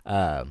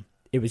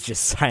 it was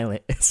just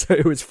silent. So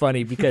it was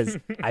funny because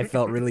I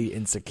felt really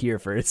insecure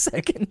for a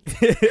second.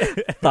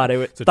 thought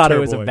it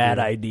was a bad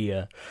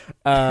idea.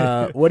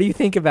 What do you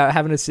think about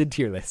having a Sid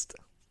tier list?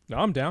 No,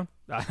 I'm down.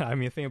 I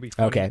think it'll be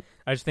funny. Okay.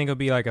 I just think it'll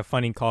be like a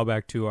funny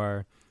callback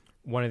to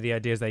one of the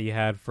ideas that you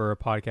had for a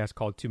podcast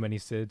called Too Many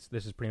Sids.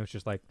 This is pretty much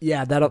just like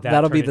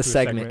that'll be the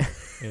segment.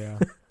 Yeah.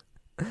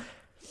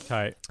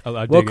 Tight.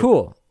 I'll well,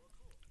 cool.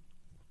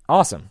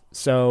 Awesome.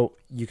 So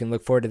you can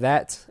look forward to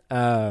that.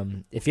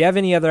 If you have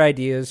any other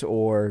ideas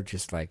or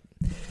just like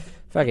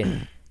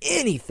fucking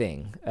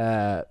anything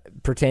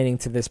pertaining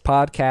to this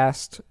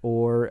podcast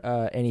or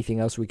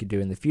anything else we could do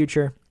in the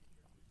future,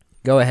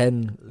 go ahead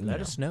and let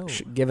us know.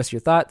 Give us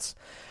your thoughts.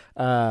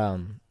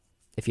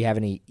 If you have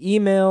any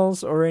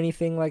emails or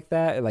anything like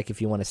that, like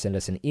if you want to send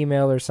us an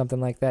email or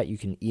something like that, you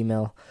can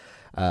email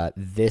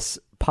this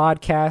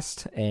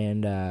podcast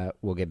and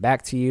we'll get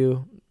back to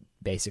you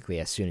basically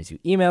as soon as you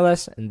email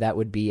us, and that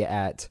would be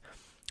at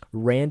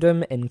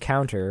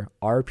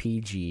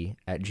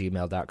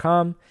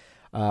randomencounterrpg@gmail.com.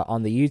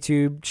 On the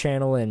YouTube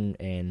channel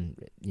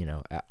and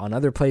on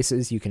other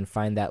places, you can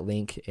find that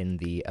link in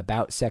the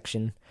About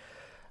section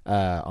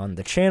on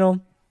the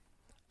channel.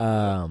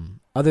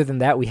 Other than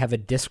that, we have a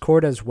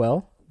Discord as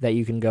well that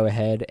you can go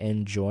ahead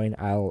and join.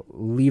 I'll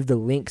leave the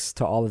links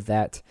to all of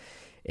that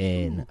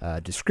in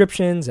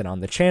descriptions and on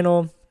the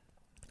channel,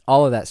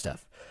 all of that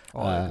stuff.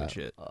 All that good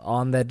shit.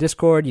 On the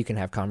Discord, you can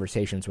have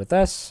conversations with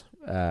us.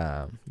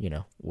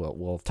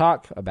 We'll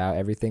talk about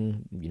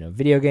everything,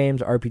 video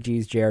games,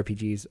 RPGs,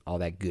 JRPGs, all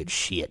that good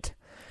shit.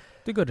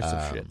 The goodest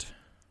of shit.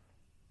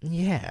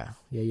 Yeah.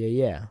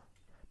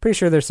 Pretty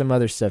sure there's some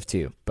other stuff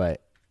too,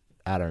 but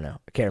I don't know.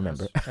 I can't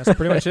remember. That's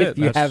pretty much it.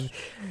 If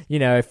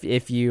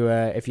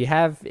you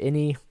have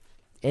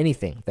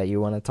anything that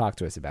you want to talk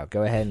to us about,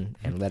 go ahead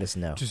and let us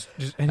know. Just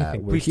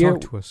anything. We're Please here.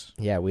 talk to us.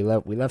 Yeah, we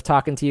love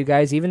talking to you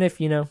guys. Even if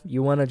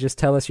you want to just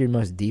tell us your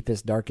most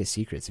deepest, darkest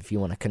secrets. If you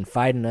want to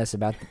confide in us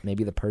about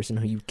maybe the person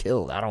who you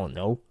killed, I don't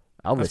know.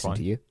 I'll listen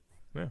to you.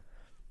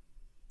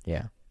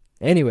 Yeah.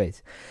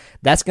 Anyways,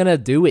 that's gonna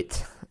do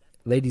it,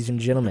 ladies and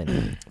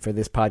gentlemen, for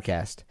this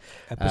podcast.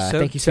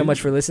 Thank you so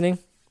much for listening.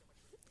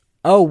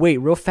 Oh wait,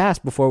 real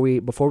fast before we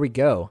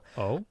go.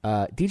 Oh,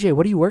 DJ,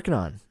 what are you working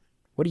on?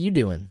 What are you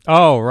doing?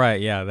 Oh,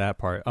 right. Yeah, that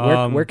part.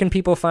 Where can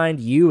people find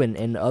you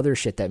and other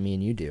shit that me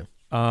and you do?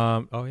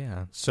 Oh,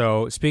 yeah.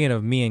 So speaking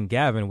of me and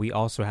Gavin, we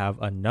also have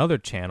another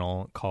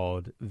channel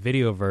called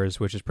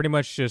Videoverse, which is pretty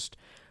much just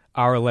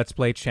our Let's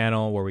Play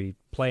channel where we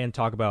play and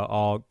talk about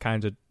all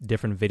kinds of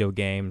different video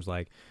games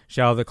like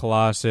Shadow of the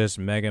Colossus,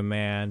 Mega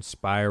Man,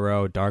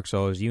 Spyro, Dark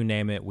Souls, you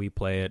name it, we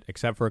play it,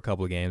 except for a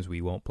couple of games we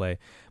won't play.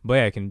 But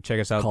yeah, you can check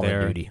us out Call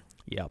there. of Duty.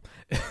 Yep.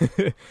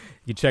 You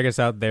can check us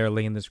out there,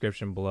 link in the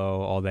description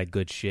below, all that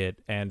good shit.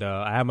 And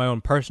I have my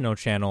own personal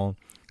channel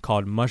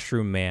called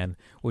Mushroom Man,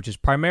 which is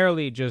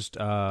primarily just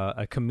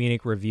a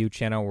comedic review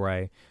channel where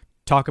I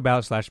talk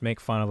about / make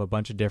fun of a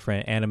bunch of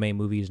different anime,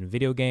 movies, and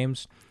video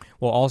games,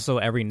 while also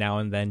every now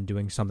and then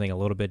doing something a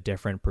little bit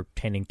different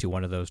pertaining to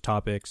one of those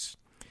topics.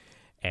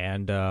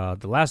 And the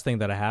last thing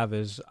that I have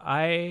is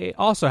I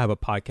also have a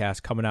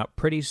podcast coming out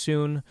pretty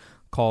soon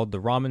called The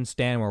Ramen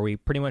Stand, where we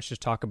pretty much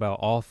just talk about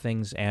all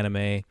things anime.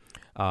 You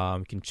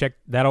can check,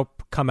 that'll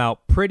come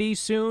out pretty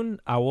soon.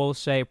 I will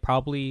say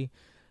probably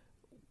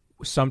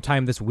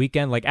sometime this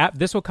weekend. Like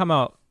this will come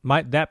out,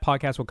 that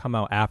podcast will come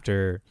out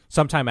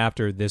sometime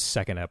after this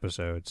second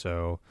episode.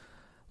 So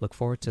look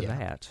forward to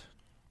that.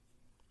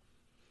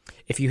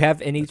 If you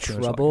have any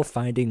trouble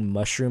finding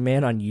Mushroom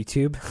Man on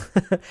YouTube,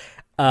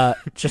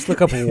 just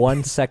look up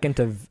 1 second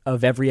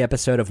of every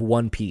episode of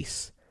One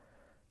Piece.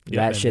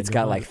 That shit's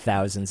got like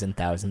thousands and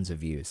thousands of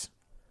views.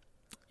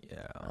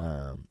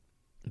 Yeah.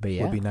 But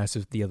yeah. It would be nice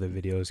if the other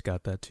videos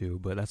got that too,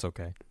 but that's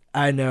okay.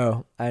 I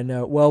know.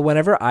 Well,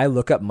 whenever I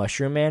look up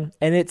Mushroom Man,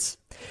 and it's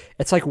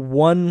like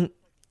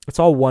it's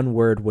all one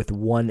word with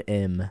one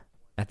M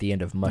at the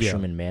end of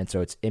Mushroom and Man,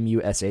 so it's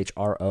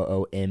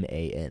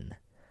MUSHROOMAN.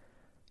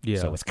 Yeah.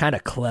 So it's kind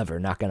of clever,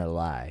 not gonna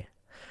lie.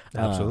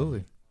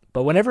 Absolutely.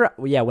 But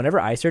whenever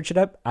I search it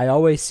up, I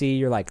always see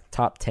your like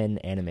top 10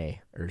 anime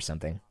or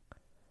something.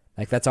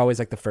 Like that's always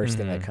like the first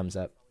thing that comes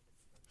up.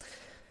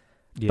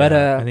 Yeah. But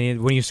I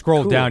mean, when you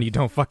scroll down, you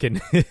don't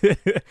fucking.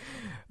 It's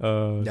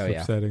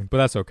upsetting, but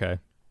that's okay.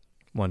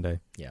 One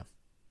day. Yeah.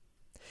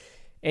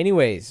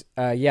 Anyways,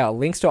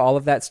 links to all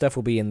of that stuff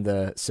will be in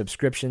the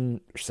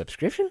subscription.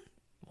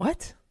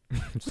 What?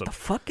 What the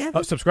fuck,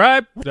 Gavin?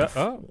 Subscribe.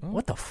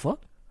 What the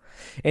fuck?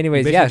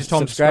 Anyways, just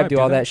subscribe, do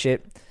all that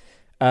shit.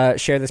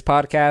 Share this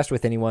podcast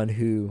with anyone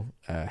who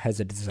has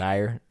a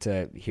desire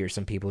to hear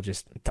some people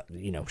just,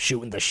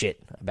 shooting the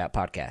shit about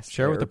podcasts.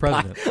 Share with the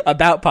president.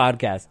 About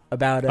podcasts.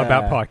 About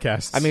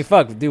podcasts. I mean,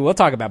 fuck, dude, we'll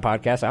talk about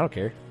podcasts. I don't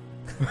care.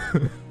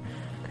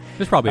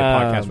 There's probably a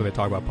podcast where they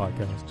talk about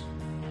podcasts.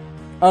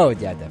 Oh,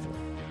 yeah, definitely.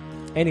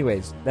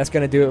 Anyways, that's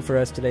going to do it for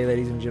us today,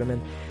 ladies and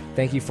gentlemen.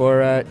 Thank you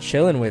for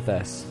chilling with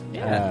us.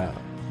 Yeah.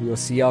 We will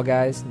see y'all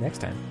guys next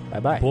time.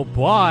 Bye-bye.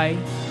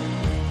 Bye.